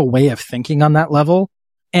it's more of a way of thinking on that level.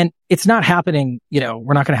 And it's not happening,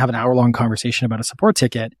 we're not going to have an hour-long conversation about a support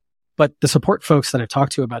ticket, but the support folks that I've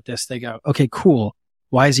talked to about this, they go, okay, cool.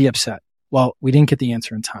 Why is he upset? Well, we didn't get the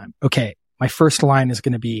answer in time. Okay. My first line is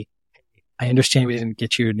going to be, I understand we didn't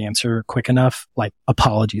get you an answer quick enough. Like,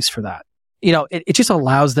 apologies for that. It just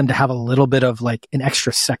allows them to have a little bit of like an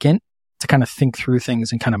extra second to kind of think through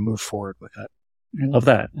things and kind of move forward with it. I love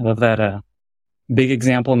that. Big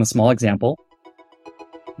example and the small example.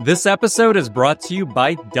 This episode is brought to you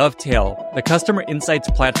by Dovetail, the customer insights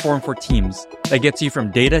platform for teams that gets you from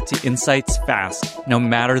data to insights fast, no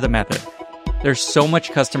matter the method. There's so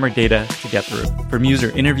much customer data to get through, from user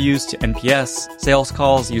interviews to NPS, sales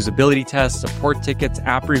calls, usability tests, support tickets,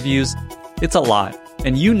 app reviews. It's a lot.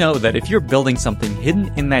 And you know that if you're building something,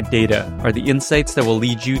 hidden in that data are the insights that will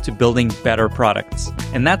lead you to building better products.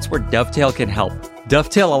 And that's where Dovetail can help.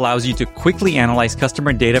 Dovetail allows you to quickly analyze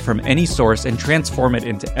customer data from any source and transform it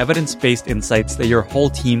into evidence-based insights that your whole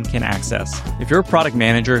team can access. If you're a product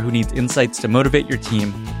manager who needs insights to motivate your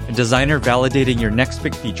team, a designer validating your next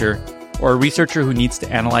big feature, or a researcher who needs to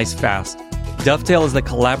analyze fast, Dovetail is the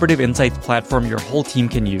collaborative insights platform your whole team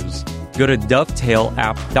can use. Go to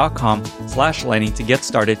dovetailApp.com/Lenny to get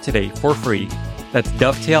started today for free. That's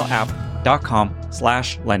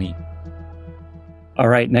dovetailApp.com/Lenny. All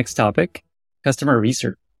right, next topic. Customer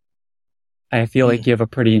research. I feel like you have a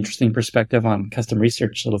pretty interesting perspective on custom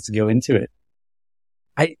research, so let's go into it.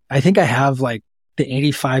 I think I have like the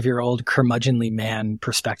 85-year-old curmudgeonly man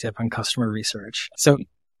perspective on customer research. So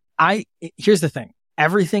here's the thing.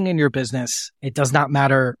 Everything in your business, it does not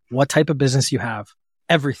matter what type of business you have,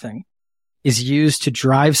 everything is used to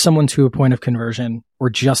drive someone to a point of conversion or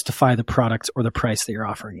justify the product or the price that you're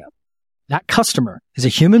offering them. That customer is a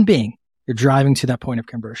human being you're driving to that point of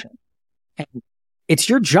conversion. And it's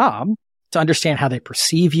your job to understand how they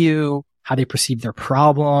perceive you, how they perceive their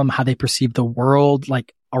problem, how they perceive the world,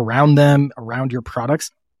 like around them, around your products.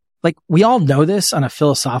 Like we all know this on a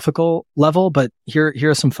philosophical level, but here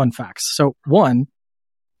are some fun facts. So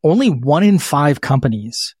only 1 in 5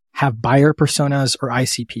 companies have buyer personas or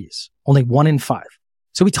ICPs. Only 1 in 5.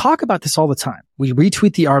 So we talk about this all the time. We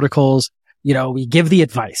retweet the articles, we give the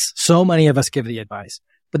advice. So many of us give the advice.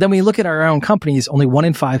 But then we look at our own companies, only 1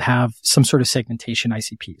 in 5 have some sort of segmentation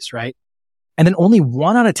ICPs, right? And then only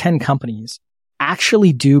 1 out of 10 companies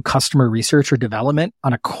actually do customer research or development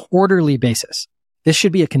on a quarterly basis. This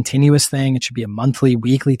should be a continuous thing. It should be a monthly,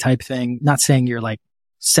 weekly type thing. Not saying you're like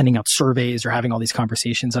sending out surveys or having all these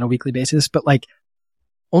conversations on a weekly basis, but like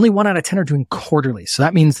only 1 out of 10 are doing quarterly. So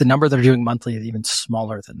that means the number that are doing monthly is even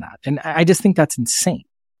smaller than that. And I just think that's insane.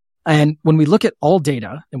 And when we look at all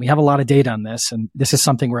data, and we have a lot of data on this, and this is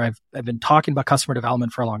something where I've been talking about customer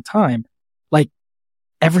development for a long time, like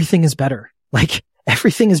everything is better. Like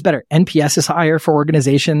everything is better. NPS is higher for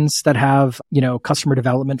organizations that have, customer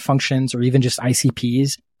development functions or even just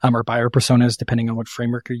ICPs, or buyer personas, depending on what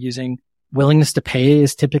framework you're using. Willingness to pay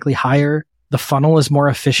is typically higher. The funnel is more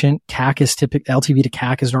efficient. LTV to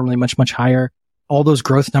CAC is normally much, much higher. All those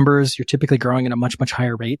growth numbers, you're typically growing at a much, much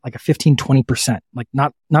higher rate, like a 15-20%, like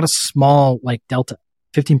not a small like delta,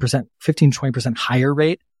 15-20% higher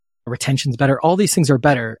rate. Retention's better. All these things are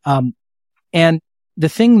better. And the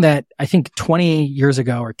thing that I think 20 years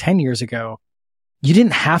ago or 10 years ago, you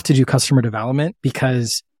didn't have to do customer development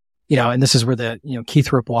because, and this is where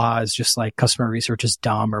Keith Rapois is just like customer research is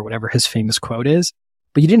dumb or whatever his famous quote is,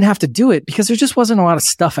 but you didn't have to do it because there just wasn't a lot of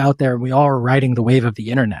stuff out there. And we all were riding the wave of the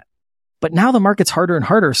internet. But now the market's harder and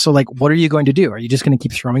harder. So like, what are you going to do? Are you just going to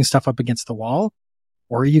keep throwing stuff up against the wall?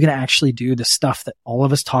 Or are you going to actually do the stuff that all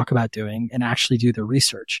of us talk about doing and actually do the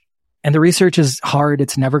research? And the research is hard.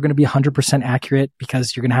 It's never going to be 100% accurate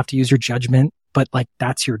because you're going to have to use your judgment, but like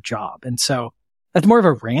that's your job. And so that's more of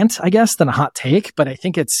a rant, I guess, than a hot take. But I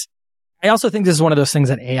also think this is one of those things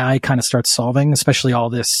that AI kind of starts solving, especially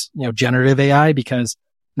all this, generative AI, because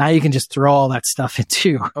now you can just throw all that stuff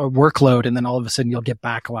into a workload and then all of a sudden you'll get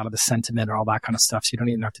back a lot of the sentiment or all that kind of stuff. So you don't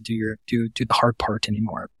even have to do the hard part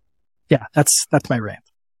anymore. Yeah, that's my rant.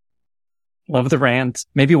 Love the rant.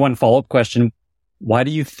 Maybe one follow-up question. Why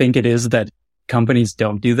do you think it is that companies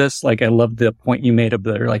don't do this? Like, I love the point you made of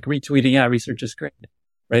the like retweeting. Yeah, research is great.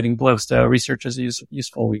 Writing posts, research is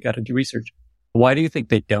useful. We got to do research. Why do you think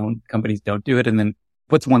companies don't do it? And then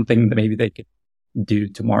what's one thing that maybe they could do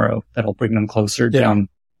tomorrow that'll bring them closer down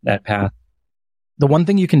that path? The one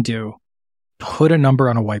thing you can do, put a number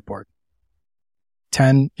on a whiteboard.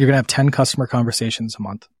 You're going to have 10 customer conversations a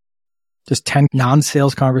month. Just 10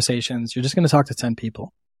 non-sales conversations. You're just going to talk to 10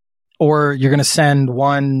 people. Or you're going to send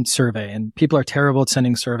one survey, and people are terrible at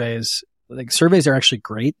sending surveys. Like surveys are actually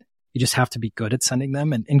great. You just have to be good at sending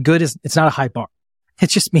them. And good it's not a high bar. It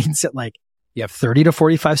just means that like you have 30 to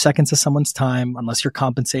 45 seconds of someone's time, unless you're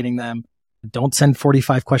compensating them. Don't send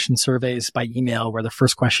 45 question surveys by email where the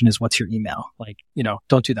first question is, what's your email? Like,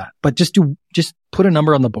 don't do that. But just put a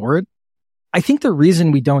number on the board. I think the reason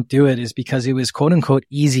we don't do it is because it was quote unquote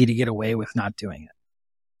easy to get away with not doing it.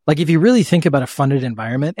 Like if you really think about a funded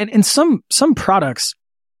environment, and some products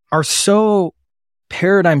are so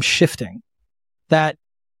paradigm shifting that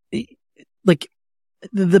like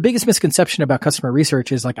the biggest misconception about customer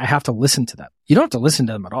research is like, I have to listen to them. You don't have to listen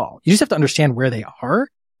to them at all. You just have to understand where they are.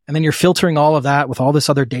 And then you're filtering all of that with all this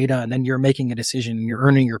other data. And then you're making a decision and you're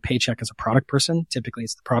earning your paycheck as a product person. Typically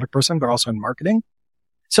it's the product person, but also in marketing.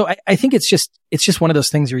 So I think it's just one of those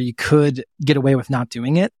things where you could get away with not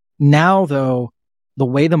doing it. Now though, the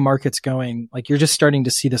way the market's going, like you're just starting to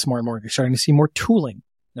see this more and more. You're starting to see more tooling.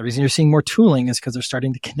 The reason you're seeing more tooling is because they're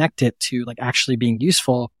starting to connect it to like actually being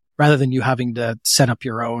useful rather than you having to set up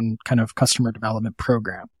your own kind of customer development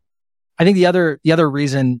program. I think the other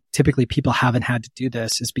reason typically people haven't had to do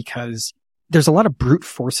this is because there's a lot of brute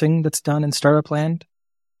forcing that's done in startup land,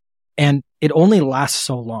 and it only lasts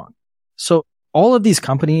so long. So all of these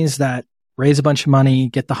companies that raise a bunch of money,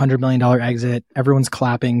 get the $100 million exit, everyone's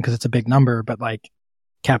clapping because it's a big number, but like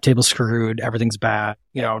cap table's screwed, everything's bad,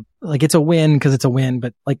 like it's a win because it's a win.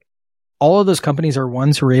 But like all of those companies are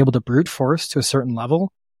ones who are able to brute force to a certain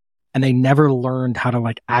level, and they never learned how to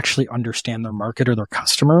like actually understand their market or their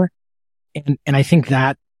customer. And I think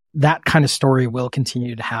that kind of story will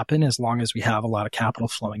continue to happen as long as we have a lot of capital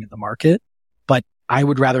flowing in the market. But I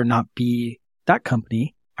would rather not be that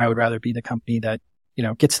company. I would rather be the company that,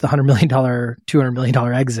 gets the $100 million, $200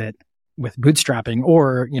 million exit with bootstrapping,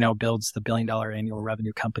 or, builds the $1 billion annual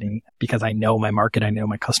revenue company because I know my market, I know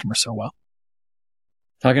my customer so well.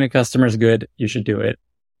 Talking to customers, good. You should do it.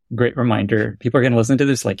 Great reminder. People are going to listen to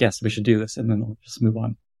this like, yes, we should do this. And then they'll just move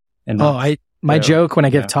on. And my joke when I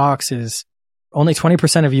give talks is only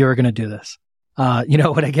 20% of you are going to do this.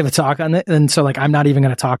 When I give a talk on it. And so like, I'm not even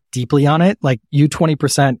going to talk deeply on it. Like you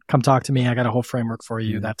 20% come talk to me. I got a whole framework for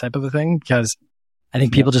you, that type of a thing. Because I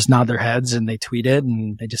think people just nod their heads and they tweet it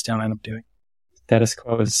and they just don't end up doing it. Status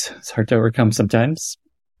quo is hard to overcome sometimes.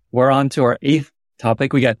 We're on to our 8th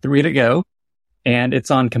topic. We got 3 to go, and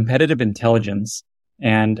it's on competitive intelligence.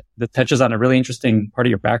 And that touches on a really interesting part of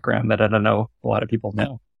your background that I don't know a lot of people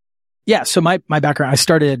know. Yeah. So my background, I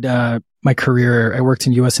started, my career, I worked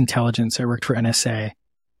in U.S. intelligence. I worked for NSA,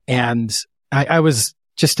 and I was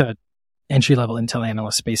just a entry level intel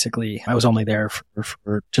analyst. Basically, I was only there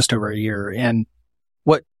for just over a year. And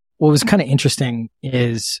what was kind of interesting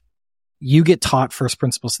is you get taught first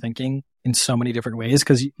principles thinking in so many different ways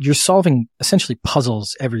because you're solving essentially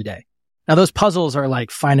puzzles every day. Now those puzzles are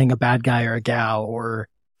like finding a bad guy or a gal or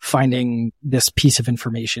finding this piece of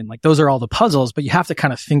information. Like those are all the puzzles, but you have to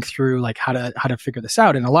kind of think through like how to figure this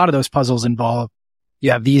out. And a lot of those puzzles involve,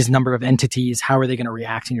 you have these number of entities. How are they going to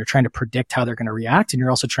react? And you're trying to predict how they're going to react. And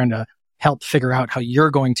you're also trying to help figure out how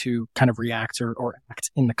you're going to kind of react or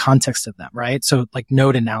act in the context of them, right? So like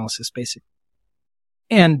node analysis, basically.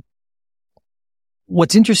 And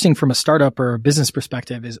what's interesting from a startup or a business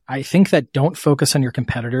perspective is I think that don't focus on your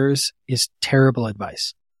competitors is terrible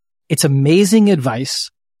advice. It's amazing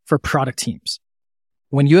advice for product teams.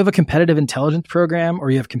 When you have a competitive intelligence program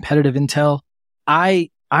or you have competitive intel,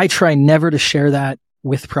 I try never to share that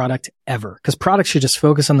with product ever, because product should just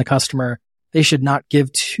focus on the customer. They should not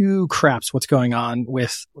give two craps what's going on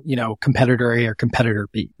with, competitor A or competitor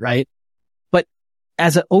B, right? But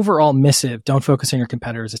as an overall missive, don't focus on your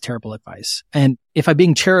competitors is terrible advice. And if I'm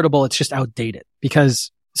being charitable, it's just outdated,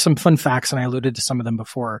 because some fun facts, and I alluded to some of them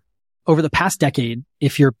before. Over the past decade,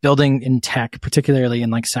 if you're building in tech, particularly in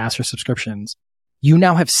like SaaS or subscriptions, you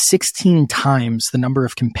now have 16 times the number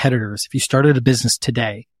of competitors if you started a business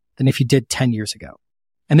today than if you did 10 years ago.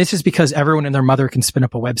 And this is because everyone and their mother can spin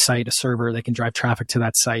up a website, a server, they can drive traffic to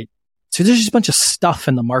that site. So there's just a bunch of stuff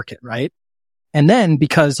in the market, right? And then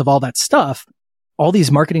because of all that stuff, all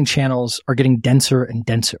these marketing channels are getting denser and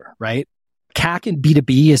denser, right? CAC in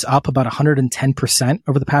B2B is up about 110%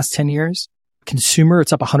 over the past 10 years. Consumer,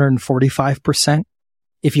 it's up 145%.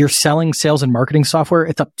 If you're selling sales and marketing software,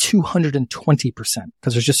 it's up 220%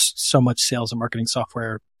 because there's just so much sales and marketing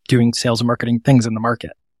software doing sales and marketing things in the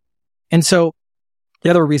market. And so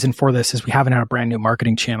the other reason for this is we haven't had a brand new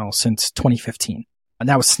marketing channel since 2015. And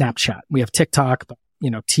that was Snapchat. We have TikTok, but,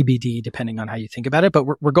 TBD depending on how you think about it. But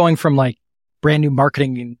we're going from like brand new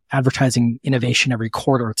marketing and advertising innovation every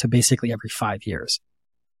quarter to basically every 5 years.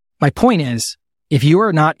 My point is, if you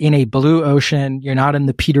are not in a blue ocean, you're not in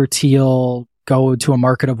the Peter Thiel, go to a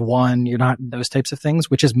market of one, you're not in those types of things,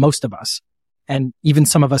 which is most of us. And even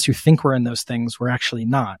some of us who think we're in those things, we're actually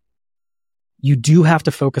not. You do have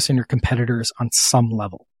to focus on your competitors on some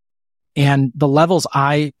level. And the levels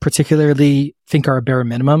I particularly think are a bare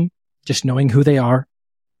minimum, just knowing who they are,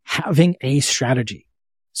 having a strategy.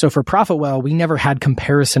 So for ProfitWell, we never had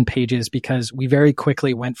comparison pages because we very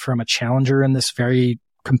quickly went from a challenger in this very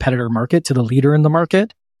competitor market to the leader in the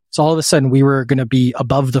market. So all of a sudden we were going to be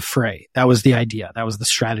above the fray. That was the idea. That was the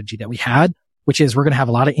strategy that we had, which is we're going to have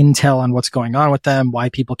a lot of intel on what's going on with them, why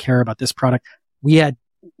people care about this product. We had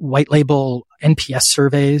white label NPS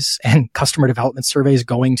surveys and customer development surveys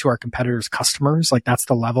going to our competitors' customers. Like that's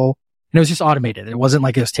the level. And it was just automated. It wasn't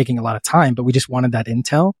like it was taking a lot of time, but we just wanted that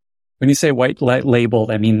intel. When you say white label,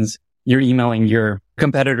 that means you're emailing your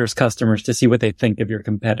competitors' customers to see what they think of your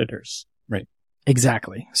competitors, right?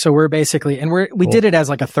 Exactly. So we're basically, and we did it as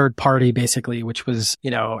like a third party basically, which was,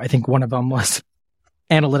 I think one of them was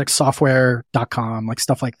analyticssoftware.com, like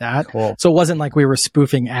stuff like that. Cool. So it wasn't like we were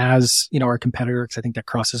spoofing as, our competitor, because I think that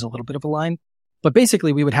crosses a little bit of a line. But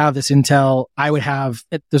basically we would have this intel. I would have,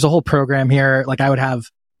 there's a whole program here. Like I would have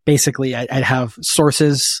basically, I'd have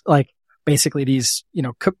sources, like basically these,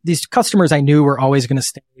 these customers I knew were always going to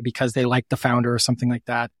stay because they liked the founder or something like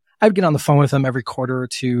that. I would get on the phone with them every quarter or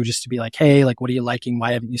two just to be like, hey, like, what are you liking?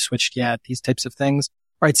 Why haven't you switched yet? These types of things.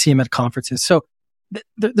 Or I'd see them at conferences. So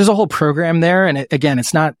there's a whole program there. And again,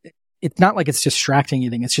 it's not like it's distracting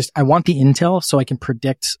anything. It's just, I want the intel so I can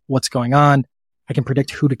predict what's going on. I can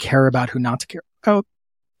predict who to care about, who not to care about.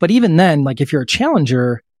 But even then, like if you're a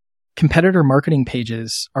challenger, competitor marketing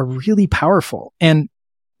pages are really powerful. And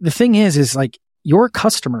the thing is like your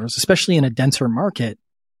customers, especially in a denser market,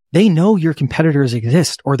 they know your competitors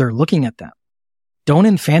exist or they're looking at them. Don't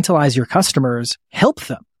infantilize your customers. Help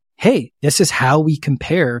them. Hey, this is how we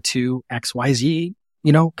compare to XYZ,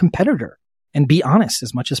 competitor, and be honest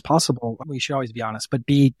as much as possible. We should always be honest, but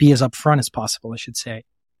be as upfront as possible, I should say,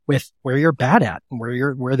 with where you're bad at and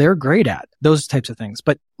where they're great at, those types of things.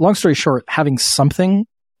 But long story short, having something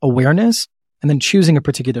awareness and then choosing a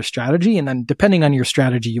particular strategy. And then depending on your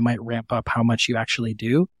strategy, you might ramp up how much you actually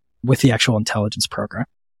do with the actual intelligence program.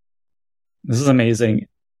 This is amazing.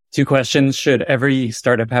 2 questions. Should every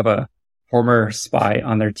startup have a former spy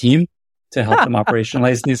on their team to help them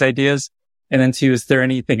operationalize these ideas? And then 2, is there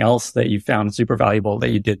anything else that you found super valuable that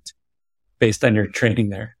you did based on your training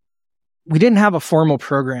there? We didn't have a formal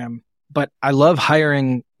program, but I love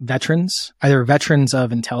hiring veterans, either veterans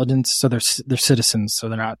of intelligence. So they're citizens. So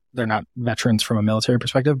they're not veterans from a military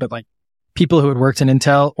perspective, but like people who had worked in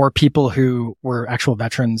Intel or people who were actual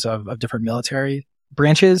veterans of different military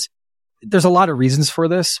branches. There's a lot of reasons for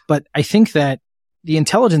this, but I think that the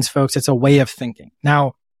intelligence folks, it's a way of thinking.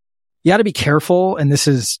 Now, you got to be careful, and this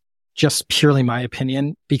is just purely my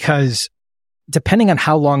opinion, because depending on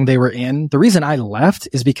how long they were in, the reason I left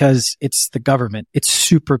is because it's the government. It's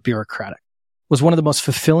super bureaucratic. It was one of the most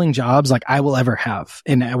fulfilling jobs like I will ever have.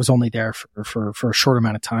 And I was only there for a short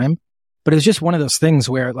amount of time, but it was just one of those things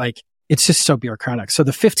where like, it's just so bureaucratic. So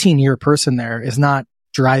the 15-year person there is not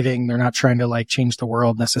driving. They're not trying to like change the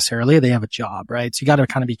world necessarily. They have a job, right? So you got to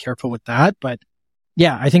kind of be careful with that. But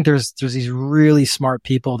yeah, I think there's these really smart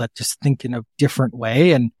people that just think in a different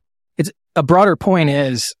way. And it's a broader point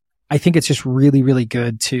is I think it's just really, really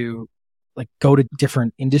good to like go to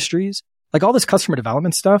different industries, like all this customer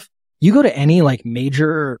development stuff. You go to any like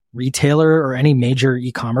major retailer or any major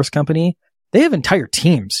e-commerce company, they have entire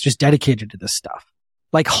teams just dedicated to this stuff.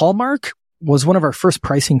 Like Hallmark was one of our first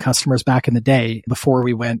pricing customers back in the day before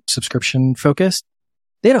we went subscription focused.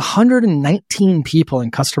 They had 119 people in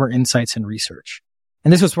customer insights and research.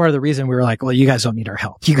 And this was part of the reason we were like, well, you guys don't need our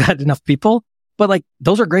help. You got enough people. But like,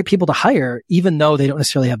 those are great people to hire, even though they don't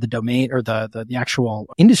necessarily have the domain or the actual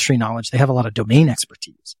industry knowledge. They have a lot of domain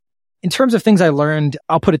expertise. In terms of things I learned,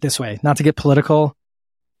 I'll put it this way, not to get political.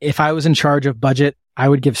 If I was in charge of budget, I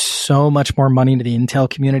would give so much more money to the Intel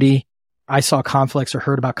community. I saw conflicts or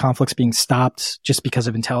heard about conflicts being stopped just because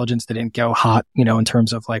of intelligence that didn't go hot, in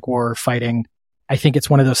terms of like war fighting. I think it's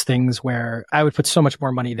one of those things where I would put so much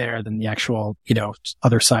more money there than the actual,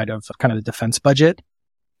 other side of kind of the defense budget.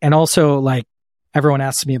 And also like everyone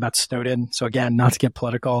asks me about Snowden. So again, not to get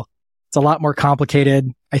political, it's a lot more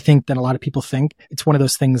complicated, I think, than a lot of people think. It's one of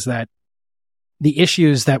those things that the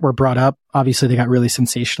issues that were brought up, obviously they got really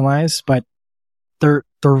sensationalized, but they're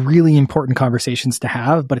really important conversations to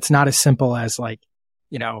have, but it's not as simple as like,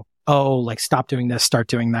 like stop doing this, start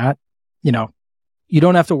doing that. You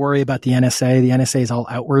don't have to worry about the NSA. The NSA is all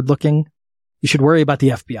outward looking. You should worry about the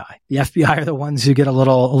FBI. The FBI are the ones who get a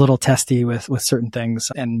little testy with certain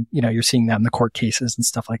things. And, you're seeing that in the court cases and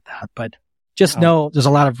stuff like that. But just know there's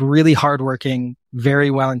a lot of really hardworking,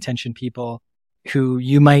 very well-intentioned people who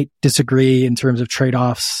you might disagree in terms of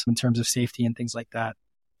trade-offs, in terms of safety and things like that.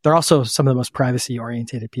 They're also some of the most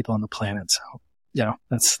privacy-oriented people on the planet. So,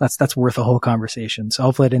 that's worth a whole conversation. So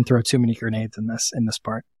hopefully I didn't throw too many grenades in this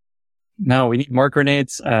part. No, we need more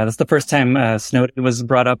grenades. That's the first time Snowden was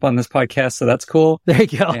brought up on this podcast. So that's cool. There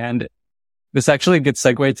you go. And this is actually a good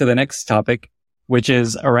segue to the next topic, which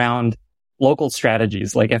is around local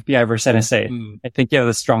strategies like FBI versus NSA. I think you have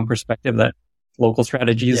a strong perspective that local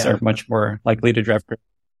strategies are much more likely to drive growth.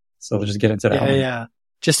 So we'll just get into that. Yeah.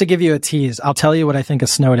 Just to give you a tease, I'll tell you what I think of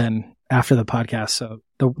Snowden after the podcast. So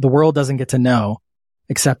the world doesn't get to know,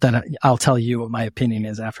 except that I'll tell you what my opinion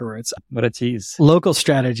is afterwards. What a tease. Local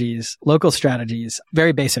strategies,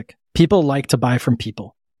 very basic. People like to buy from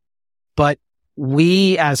people. But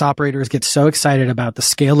we as operators get so excited about the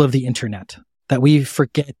scale of the internet that we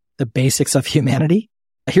forget the basics of humanity.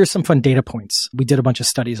 Here's some fun data points. We did a bunch of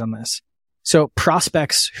studies on this. So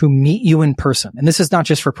prospects who meet you in person, and this is not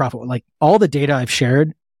just for ProfitWell, like all the data I've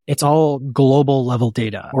shared, it's all global level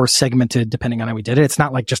data or segmented depending on how we did it. It's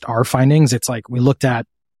not like just our findings. It's like we looked at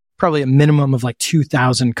probably a minimum of like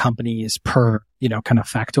 2,000 companies per, kind of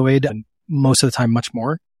factoid, and most of the time much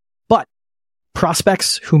more. But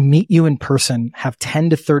prospects who meet you in person have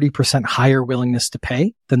 10 to 30% higher willingness to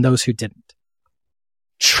pay than those who didn't.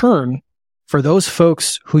 Churn for those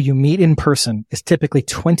folks who you meet in person is typically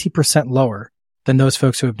 20% lower than those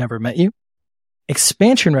folks who have never met you.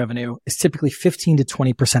 Expansion revenue is typically 15 to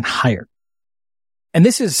 20% higher. And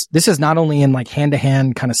this is not only in like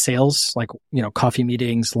hand-to-hand kind of sales, like, coffee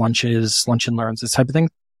meetings, lunches, lunch and learns, this type of thing,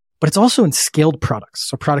 but it's also in scaled products.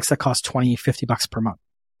 So products that cost $20, $50 per month.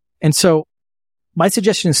 And so my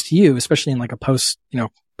suggestion is to you, especially in like a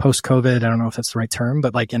post-COVID, I don't know if that's the right term,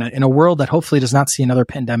 but like in a world that hopefully does not see another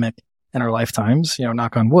pandemic in our lifetimes,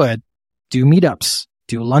 knock on wood, do meetups,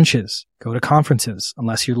 do lunches, go to conferences,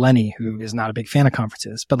 unless you're Lenny, who is not a big fan of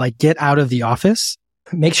conferences, but like get out of the office,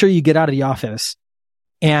 make sure you get out of the office,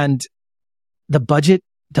 and the budget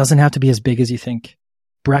doesn't have to be as big as you think.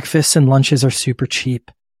 Breakfasts and lunches are super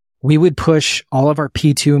cheap. We would push all of our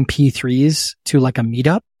P2 and P3s to like a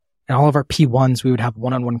meetup, and all of our P1s, we would have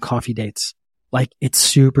one-on-one coffee dates. Like it's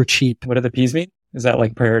super cheap. What do the Ps mean? Is that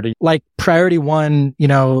like priority? Like priority one,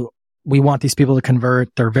 we want these people to convert.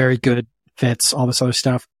 They're very good fits, all this other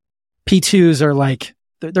stuff. P2s are like,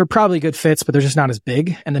 they're probably good fits, but they're just not as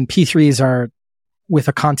big. And then P3s are with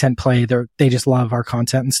a content play. They just love our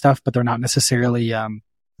content and stuff, but they're not necessarily,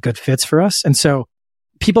 good fits for us. And so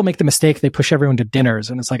people make the mistake. They push everyone to dinners,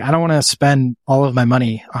 and it's like, I don't want to spend all of my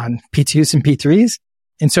money on P2s and P3s.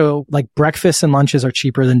 And so like breakfasts and lunches are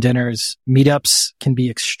cheaper than dinners. Meetups can be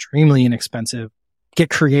extremely inexpensive. Get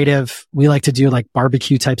creative. We like to do like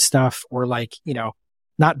barbecue type stuff, or like,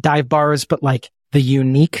 not dive bars, but like the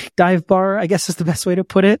unique dive bar, I guess is the best way to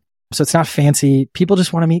put it. So it's not fancy. People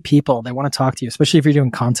just want to meet people. They want to talk to you, especially if you're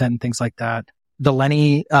doing content and things like that. The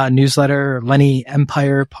Lenny newsletter, Lenny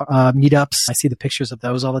Empire meetups, I see the pictures of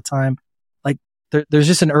those all the time. Like there's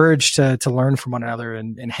just an urge to learn from one another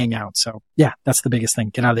and hang out. So yeah, that's the biggest thing.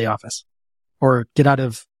 Get out of the office, or get out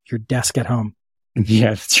of your desk at home. Yeah,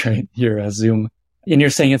 that's right. Your Zoom. And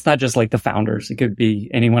you're saying it's not just like the founders. It could be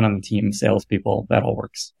anyone on the team, salespeople, that all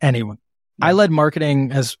works. Anyone. I led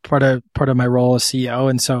marketing as part of my role as CEO.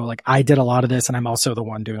 And so like I did a lot of this, and I'm also the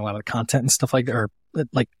one doing a lot of the content and stuff like that, or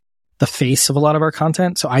like the face of a lot of our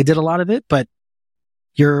content. So I did a lot of it, but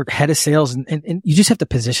you're head of sales, and you just have to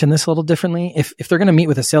position this a little differently. If they're going to meet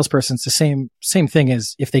with a salesperson, it's the same thing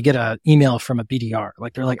as if they get an email from a BDR.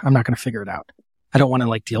 Like they're like, I'm not going to figure it out. I don't want to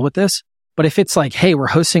like deal with this. But if it's like, hey, we're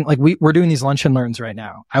hosting, like we're doing these lunch and learns right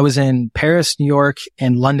now. I was in Paris, New York,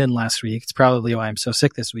 and London last week. It's probably why I'm so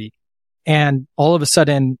sick this week. And all of a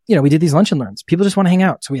sudden, we did these lunch and learns. People just want to hang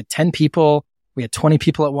out. So we had 10 people, we had 20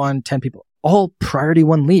 people at one, 10 people, all priority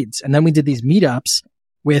one leads. And then we did these meetups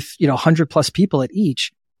with, 100 plus people at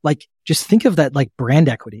each. Like just think of that like brand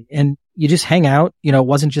equity, and you just hang out. It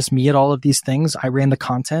wasn't just me at all of these things. I ran the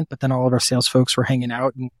content, but then all of our sales folks were hanging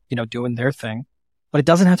out and, doing their thing. But it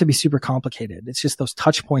doesn't have to be super complicated. It's just those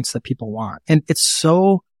touch points that people want. And it's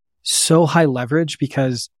so high leverage,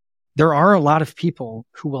 because there are a lot of people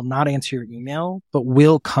who will not answer your email, but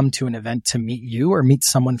will come to an event to meet you or meet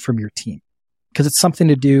someone from your team, because it's something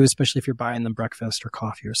to do, especially if you're buying them breakfast or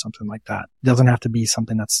coffee or something like that. It doesn't have to be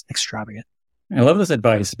something that's extravagant. I love this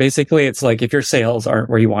advice. Basically, it's like if your sales aren't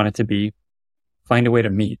where you want it to be, find a way to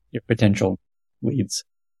meet your potential leads,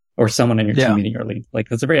 or someone in your team meeting your lead. Like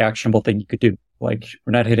that's a very actionable thing you could do. Like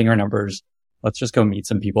we're not hitting our numbers. Let's just go meet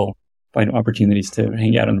some people, find opportunities to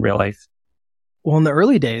hang out in real life. Well, in the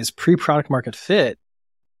early days, pre-product market fit,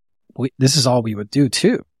 this is all we would do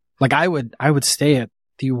too. Like I would stay at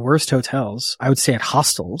the worst hotels. I would stay at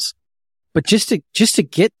hostels, but just to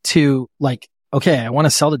get to like, okay, I want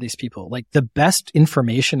to sell to these people. Like the best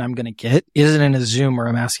information I'm going to get isn't in a Zoom where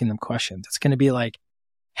I'm asking them questions. It's going to be like,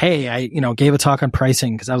 hey, I, gave a talk on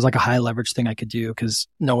pricing because that was like a high leverage thing I could do, because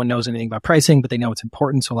no one knows anything about pricing, but they know it's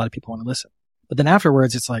important. So a lot of people want to listen. But then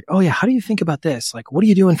afterwards, it's like, oh yeah, how do you think about this? Like, what are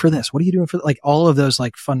you doing for this? What are you doing for like all of those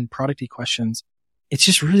like fun producty questions? It's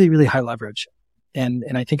just really, really high leverage. And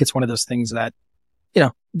I think it's one of those things that,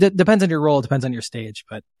 depends on your role, depends on your stage,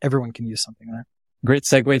 but everyone can use something there. Great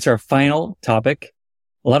segue to our final topic.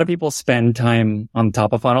 A lot of people spend time on the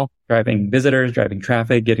top of funnel, driving visitors, driving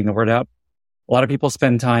traffic, getting the word out. A lot of people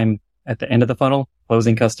spend time at the end of the funnel,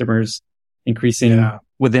 closing customers, increasing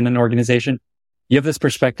within an organization. You have this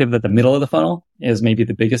perspective that the middle of the funnel is maybe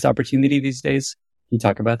the biggest opportunity these days. Can you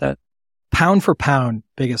talk about that? pound for pound,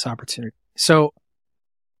 biggest opportunity. So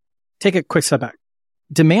take a quick step back.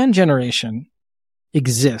 Demand generation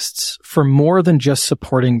exists for more than just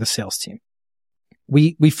supporting the sales team.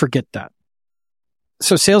 We forget that.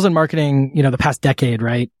 So sales and marketing, the past decade,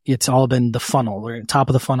 right? It's all been the funnel. We're top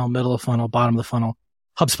of the funnel, middle of the funnel, bottom of the funnel.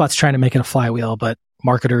 HubSpot's trying to make it a flywheel, but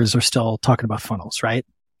marketers are still talking about funnels, right?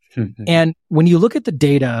 And when you look at the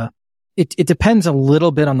data, it depends a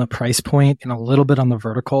little bit on the price point and a little bit on the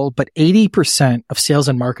vertical, but 80% of sales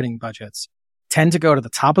and marketing budgets tend to go to the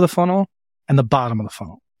top of the funnel and the bottom of the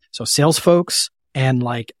funnel. So sales folks and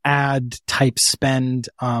like ad type spend,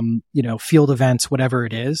 field events, whatever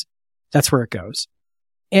it is, that's where it goes.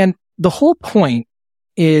 And the whole point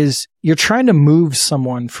is you're trying to move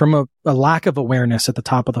someone from a lack of awareness at the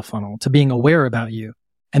top of the funnel to being aware about you,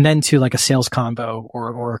 and then to like a sales convo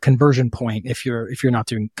or a conversion point if you're not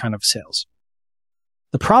doing kind of sales.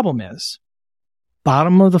 The problem is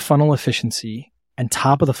bottom of the funnel efficiency and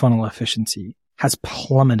top of the funnel efficiency has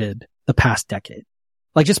plummeted the past decade,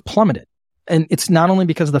 like just plummeted. And it's not only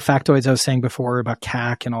because of the factoids I was saying before about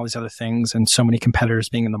CAC and all these other things and so many competitors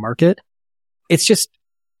being in the market. It's just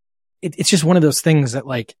one of those things that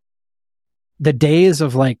like the days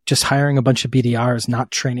of like just hiring a bunch of BDRs, not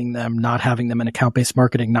training them, not having them in account-based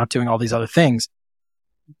marketing, not doing all these other things,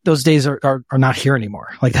 those days are not here anymore.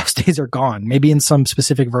 Like those days are gone, maybe in some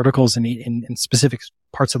specific verticals and in specific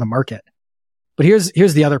parts of the market. But here's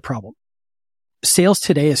the other problem. Sales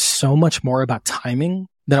today is so much more about timing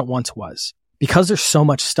than it once was. Because there's so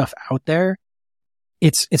much stuff out there,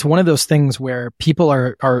 it's one of those things where people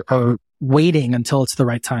are waiting until it's the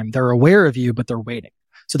right time. They're aware of you, but they're waiting.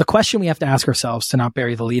 So the question we have to ask ourselves to not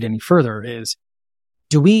bury the lead any further is,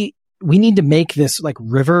 do we need to make this like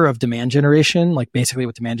river of demand generation, like basically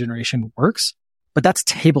what demand generation works, but that's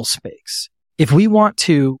table stakes. If we want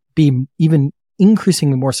to be even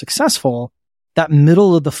increasingly more successful, that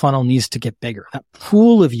middle of the funnel needs to get bigger. That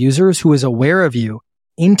pool of users who is aware of you,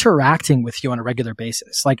 interacting with you on a regular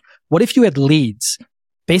basis. Like what if you had leads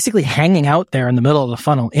basically hanging out there in the middle of the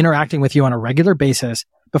funnel, interacting with you on a regular basis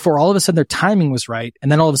before all of a sudden their timing was right. And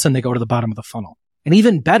then all of a sudden they go to the bottom of the funnel. And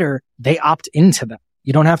even better, they opt into them.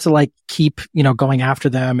 You don't have to like keep, going after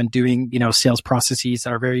them and doing, sales processes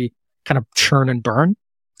that are very kind of churn and burn.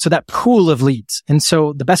 So that pool of leads. And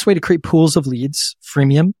so the best way to create pools of leads,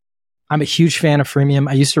 freemium. I'm a huge fan of freemium.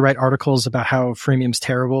 I used to write articles about how freemium's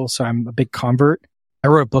terrible. So I'm a big convert. I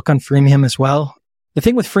wrote a book on freemium as well. The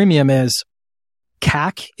thing with freemium is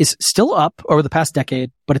CAC is still up over the past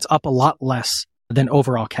decade, but it's up a lot less than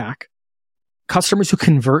overall CAC. Customers who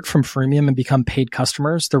convert from freemium and become paid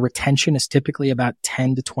customers, their retention is typically about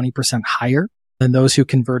 10 to 20% higher than those who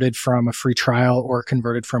converted from a free trial or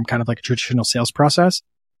converted from kind of like a traditional sales process.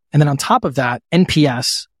 And then on top of that,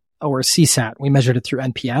 NPS or CSAT, we measured it through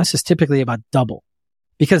NPS, is typically about double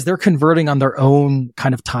because they're converting on their own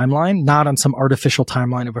kind of timeline, not on some artificial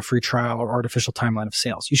timeline of a free trial or artificial timeline of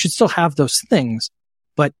sales. You should still have those things,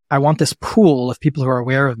 but I want this pool of people who are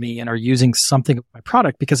aware of me and are using something of my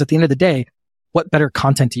product, because at the end of the day, what better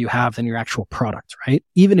content do you have than your actual product, right?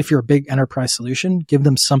 Even if you're a big enterprise solution, give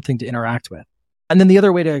them something to interact with. And then the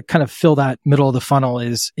other way to kind of fill that middle of the funnel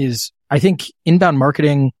is I think inbound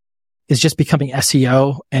marketing is just becoming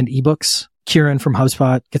SEO and ebooks. Kieran from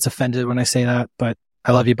HubSpot gets offended when I say that, but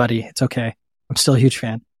I love you, buddy. It's okay. I'm still a huge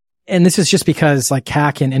fan. And this is just because like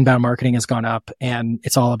CAC and inbound marketing has gone up and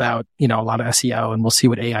it's all about, a lot of SEO, and we'll see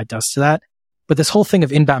what AI does to that. But this whole thing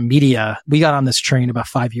of inbound media, we got on this train about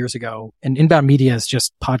 5 years ago, and inbound media is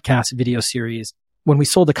just podcasts, video series. When we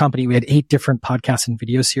sold the company, we had 8 different podcasts and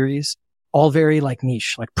video series, all very like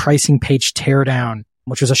niche, like pricing page teardown,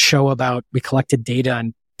 which was a show about, we collected data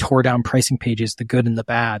and tore down pricing pages, the good and the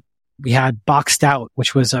bad. We had Boxed Out,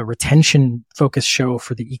 which was a retention focused show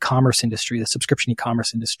for the e-commerce industry, the subscription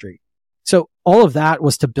e-commerce industry. So all of that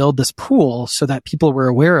was to build this pool so that people were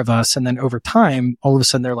aware of us. And then over time, all of a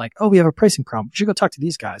sudden they're like, oh, we have a pricing problem. We should go talk to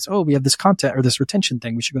these guys. Oh, we have this content or this retention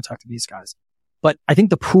thing. We should go talk to these guys. But I think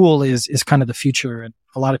the pool is kind of the future. And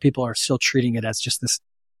a lot of people are still treating it as just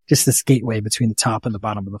this gateway between the top and the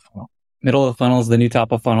bottom of the funnel. Middle of the funnel is the new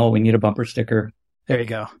top of funnel. We need a bumper sticker. There you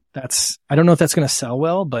go. I don't know if that's going to sell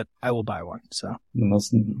well, but I will buy one. So the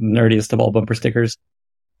most nerdiest of all bumper stickers.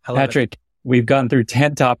 Patrick, we've gone through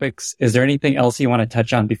 10 topics. Is there anything else you want to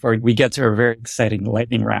touch on before we get to a very exciting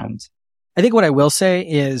lightning round? I think what I will say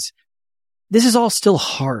is this is all still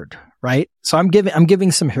hard, right? So I'm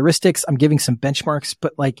giving some heuristics. I'm giving some benchmarks,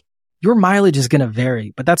 but like your mileage is going to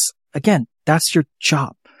vary. But that's your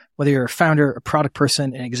job. Whether you're a founder, a product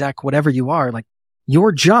person, an exec, whatever you are, like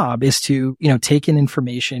your job is to, take in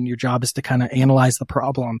information. Your job is to kind of analyze the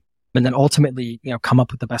problem and then ultimately, come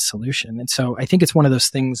up with the best solution. And so I think it's one of those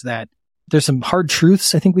things that there's some hard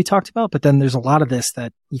truths I think we talked about, but then there's a lot of this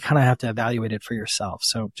that you kind of have to evaluate it for yourself.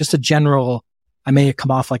 So just a general, I may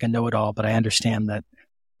come off like a know-it-all, but I understand that,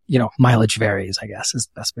 mileage varies, I guess, is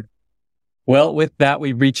the best way. Well, with that,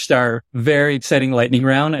 we've reached our very exciting lightning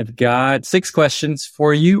round. I've got 6 questions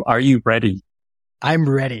for you. Are you ready? I'm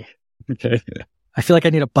ready. Okay. I feel like I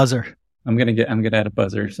need a buzzer. I'm going to add a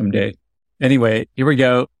buzzer someday. Anyway, here we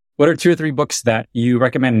go. What are 2 or 3 books that you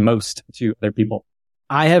recommend most to other people?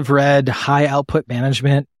 I have read High Output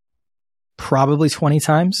Management probably 20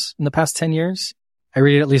 times in the past 10 years. I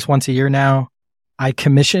read it at least once a year now. I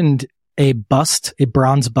commissioned a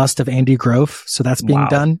bronze bust of Andy Grove. So that's being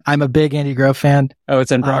done. I'm a big Andy Grove fan. Oh,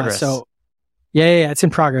 it's in progress. Yeah, it's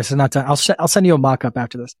in progress. It's not done. I'll send you a mock-up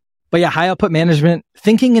after this. But yeah, High Output Management,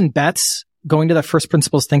 thinking in bets, going to that first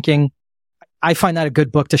principles thinking. I find that a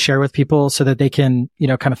good book to share with people so that they can,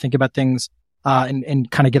 kind of think about things,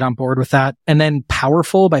 and kind of get on board with that. And then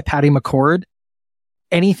Powerful by Patty McCord.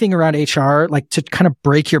 Anything around HR, like to kind of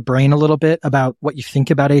break your brain a little bit about what you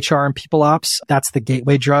think about HR and people ops. That's the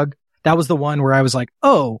gateway drug. That was the one where I was like,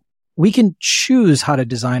 oh, we can choose how to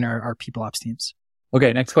design our people ops teams.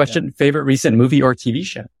 Okay. Next question. Yeah. Favorite recent movie or TV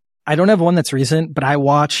show? I don't have one that's recent, but I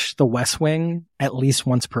watch The West Wing at least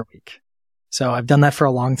once per week. So I've done that for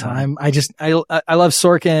a long time. I love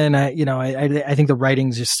Sorkin. I think the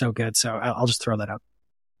writing's just so good. So I'll just throw that out.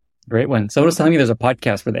 Great one. Someone was telling me there's a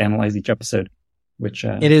podcast where they analyze each episode, which,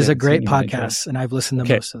 it is a great podcast and I've listened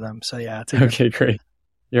to most of them. So yeah. Okay, great.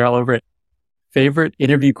 You're all over it. Favorite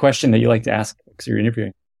interview question that you like to ask because you're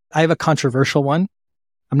interviewing? I have a controversial one.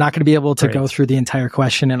 I'm not going to be able to go through the entire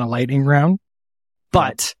question in a lightning round,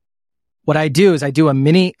 but what I do is I did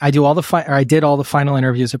all the final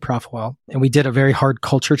interviews at ProfitWell, and we did a very hard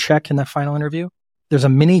culture check in that final interview. There's a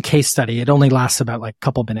mini case study. It only lasts about like a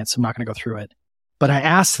couple minutes. I'm not going to go through it, but I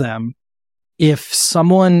asked them if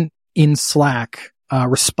someone in Slack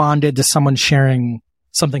responded to someone sharing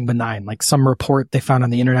something benign, like some report they found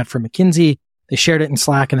on the internet from McKinsey. They shared it in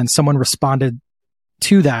Slack, and then someone responded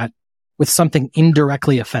to that with something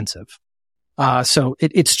indirectly offensive. So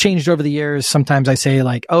it's changed over the years. Sometimes I say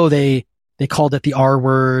like, oh, they called it the R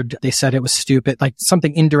word. They said it was stupid, like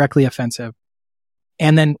something indirectly offensive.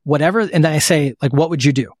 And then and then I say like, what would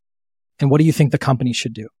you do? And what do you think the company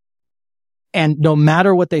should do? And no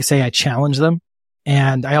matter what they say, I challenge them.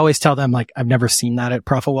 And I always tell them like, I've never seen that at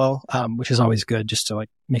ProfitWell, which is always good just to like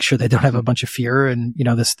make sure they don't have a bunch of fear in,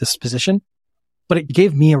 this position. But it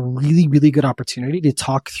gave me a really, really good opportunity to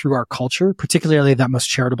talk through our culture, particularly that most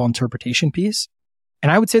charitable interpretation piece.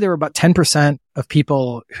 And I would say there were about 10% of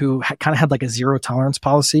people who kind of had like a zero tolerance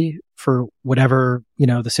policy for whatever,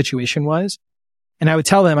 the situation was. And I would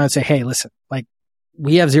tell them, I would say, hey, listen, like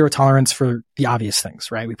we have zero tolerance for the obvious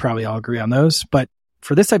things, right? We probably all agree on those. But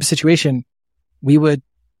for this type of situation, we would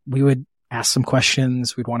ask some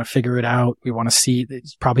questions. We'd want to figure it out. We want to see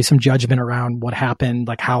there's probably some judgment around what happened,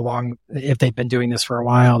 like how long, if they've been doing this for a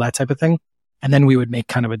while, that type of thing. And then we would make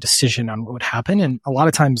kind of a decision on what would happen. And a lot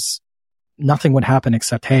of times nothing would happen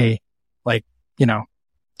except, hey, like,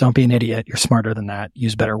 don't be an idiot. You're smarter than that.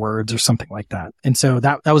 Use better words or something like that. And so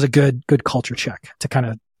that was a good culture check to kind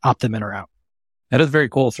of opt them in or out. That is very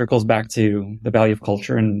cool. It circles back to the value of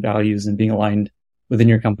culture and values and being aligned within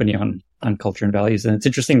your company on culture and values. And it's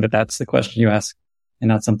interesting that that's the question you ask and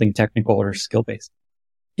not something technical or skill-based.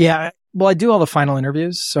 Yeah. Well, I do all the final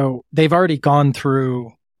interviews. So they've already gone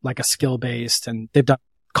through like a skill-based and they've done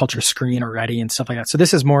culture screen already and stuff like that. So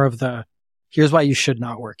this is more of the, here's why you should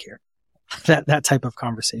not work here. That type of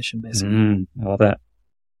conversation, basically. I love that.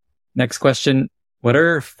 Next question. What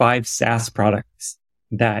are 5 SaaS products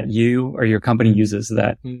that you or your company uses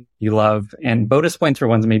that you love? And bonus points for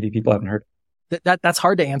ones maybe people haven't heard. That's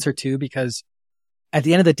hard to answer too, because at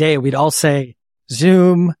the end of the day, we'd all say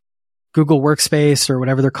Zoom, Google Workspace, or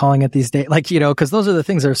whatever they're calling it these days. Like, cause those are the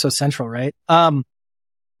things that are so central, right? I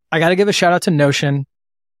got to give a shout out to Notion.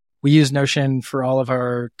 We use Notion for all of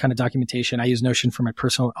our kind of documentation. I use Notion for my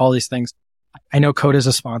personal, all these things. I know Code is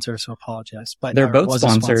a sponsor, so apologize, but they're both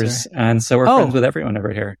sponsors. And so we're friends with everyone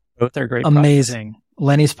over here. Both are great. Amazing. Products.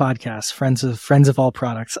 Lenny's podcast, friends of all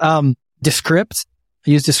products. Descript. I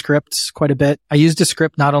use Descript quite a bit. I use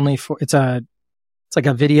Descript not only for, it's like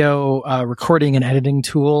a video, recording and editing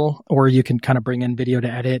tool, or you can kind of bring in video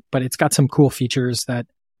to edit, but it's got some cool features that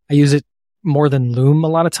I use it more than Loom a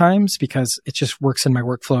lot of times because it just works in my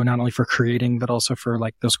workflow, not only for creating, but also for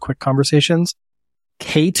like those quick conversations.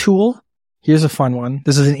 K-Tool. Here's a fun one.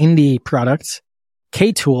 This is an indie product.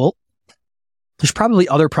 K-Tool. There's probably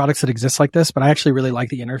other products that exist like this, but I actually really like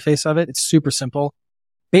the interface of it. It's super simple.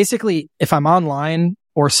 Basically, if I'm online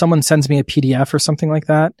or someone sends me a PDF or something like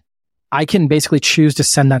that, I can basically choose to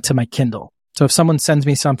send that to my Kindle. So if someone sends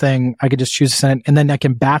me something, I could just choose to send it, and then I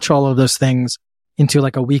can batch all of those things into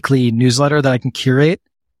like a weekly newsletter that I can curate.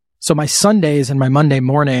 So my Sundays and my Monday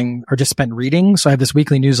morning are just spent reading. So I have this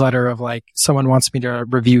weekly newsletter of like, someone wants me to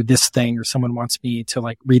review this thing, or someone wants me to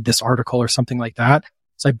like read this article or something like that.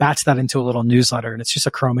 So I batch that into a little newsletter, and it's just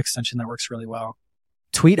a Chrome extension that works really well.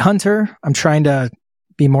 Tweet Hunter, I'm trying to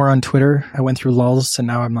be more on Twitter. I went through lulls, and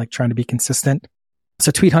now I'm like trying to be consistent.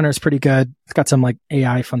 So Tweet Hunter is pretty good. It's got some like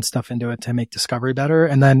AI fun stuff into it to make discovery better.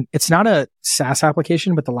 And then it's not a SaaS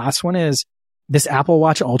application, but the last one is this Apple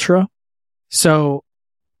Watch Ultra. So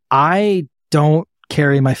I don't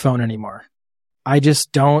carry my phone anymore. I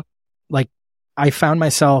just don't I found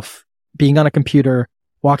myself being on a computer,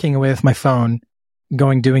 walking away with my phone,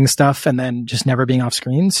 doing stuff, and then just never being off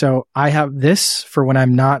screen. So I have this for when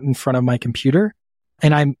I'm not in front of my computer.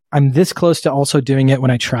 And I'm this close to also doing it when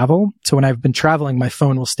I travel. So when I've been traveling, my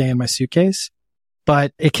phone will stay in my suitcase,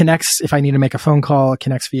 but it connects if I need to make a phone call, it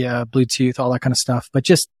connects via Bluetooth, all that kind of stuff. But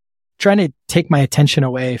just trying to take my attention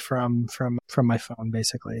away from my phone,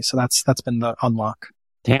 basically. So that's been the unlock.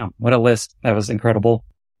 Damn, what a list. That was incredible.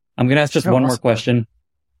 I'm going to ask just one more question.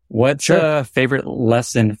 What's a favorite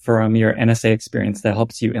lesson from your NSA experience that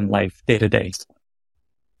helps you in life day to day?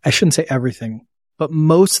 I shouldn't say everything, but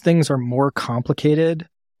most things are more complicated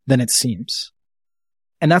than it seems.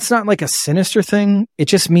 And that's not like a sinister thing. It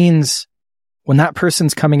just means when that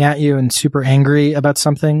person's coming at you and super angry about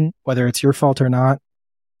something, whether it's your fault or not,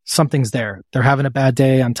 something's there. They're having a bad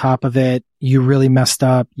day on top of it. You really messed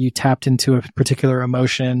up. You tapped into a particular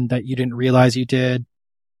emotion that you didn't realize you did.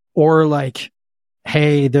 Or like,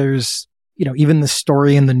 hey, there's, even the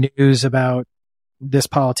story in the news about this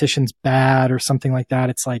politician's bad or something like that.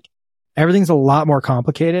 It's like everything's a lot more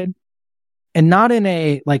complicated, and not in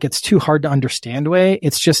a, like, it's too hard to understand way.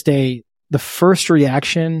 It's just the first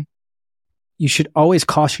reaction. You should always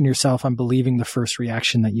caution yourself on believing the first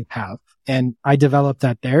reaction that you have. And I developed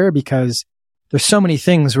that there because there's so many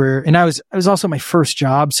things and it was also my first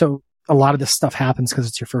job. So a lot of this stuff happens because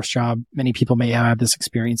it's your first job. Many people may have this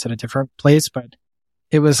experience at a different place, but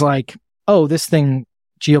it was like, oh, this thing,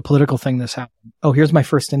 geopolitical thing, this happened. Oh, here's my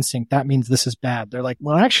first instinct. That means this is bad. They're like,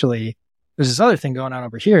 well, actually, there's this other thing going on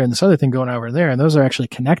over here and this other thing going over there. And those are actually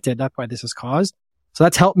connected. That's why this is caused. So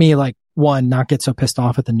that's helped me, like, one, not get so pissed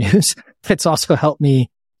off at the news. It's also helped me,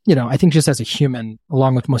 I think just as a human,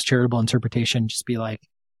 along with most charitable interpretation, just be like,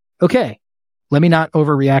 okay, let me not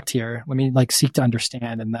overreact here. Let me seek to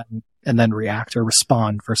understand and then react, or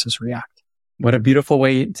respond versus react. What a beautiful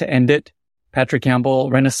way to end it. Patrick Campbell,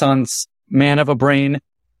 Renaissance man of a brain.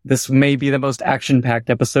 This may be the most action-packed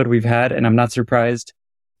episode we've had, and I'm not surprised.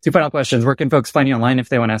 2 final questions. Where can folks find you online if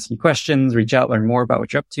they want to ask you questions, reach out, learn more about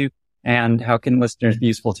what you're up to? And how can listeners be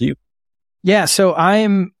useful to you? Yeah, so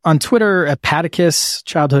I'm on Twitter at Paticus,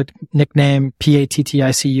 childhood nickname,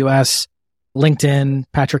 Patticus. LinkedIn,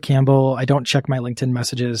 Patrick Campbell. I don't check my LinkedIn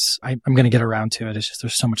messages. I'm going to get around to it. It's just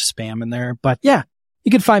there's so much spam in there. But yeah, you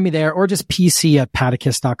can find me there, or just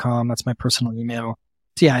pc@paticus.com. That's my personal email.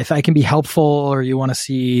 So yeah, if I can be helpful, or you want to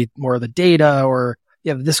see more of the data, or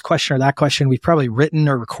you have this question or that question, we've probably written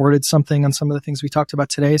or recorded something on some of the things we talked about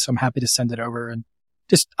today. So I'm happy to send it over, and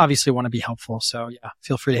just obviously want to be helpful. So yeah,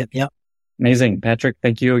 feel free to hit me up. Amazing. Patrick,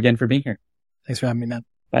 thank you again for being here. Thanks for having me, man.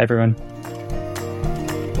 Bye, everyone.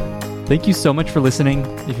 Thank you so much for listening.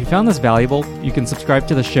 If you found this valuable, you can subscribe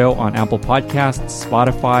to the show on Apple Podcasts,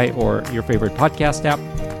 Spotify, or your favorite podcast app.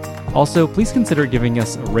 Also, please consider giving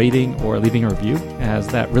us a rating or leaving a review, as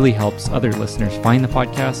that really helps other listeners find the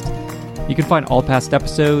podcast. You can find all past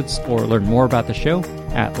episodes or learn more about the show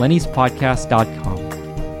at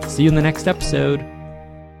lennyspodcast.com. See you in the next episode.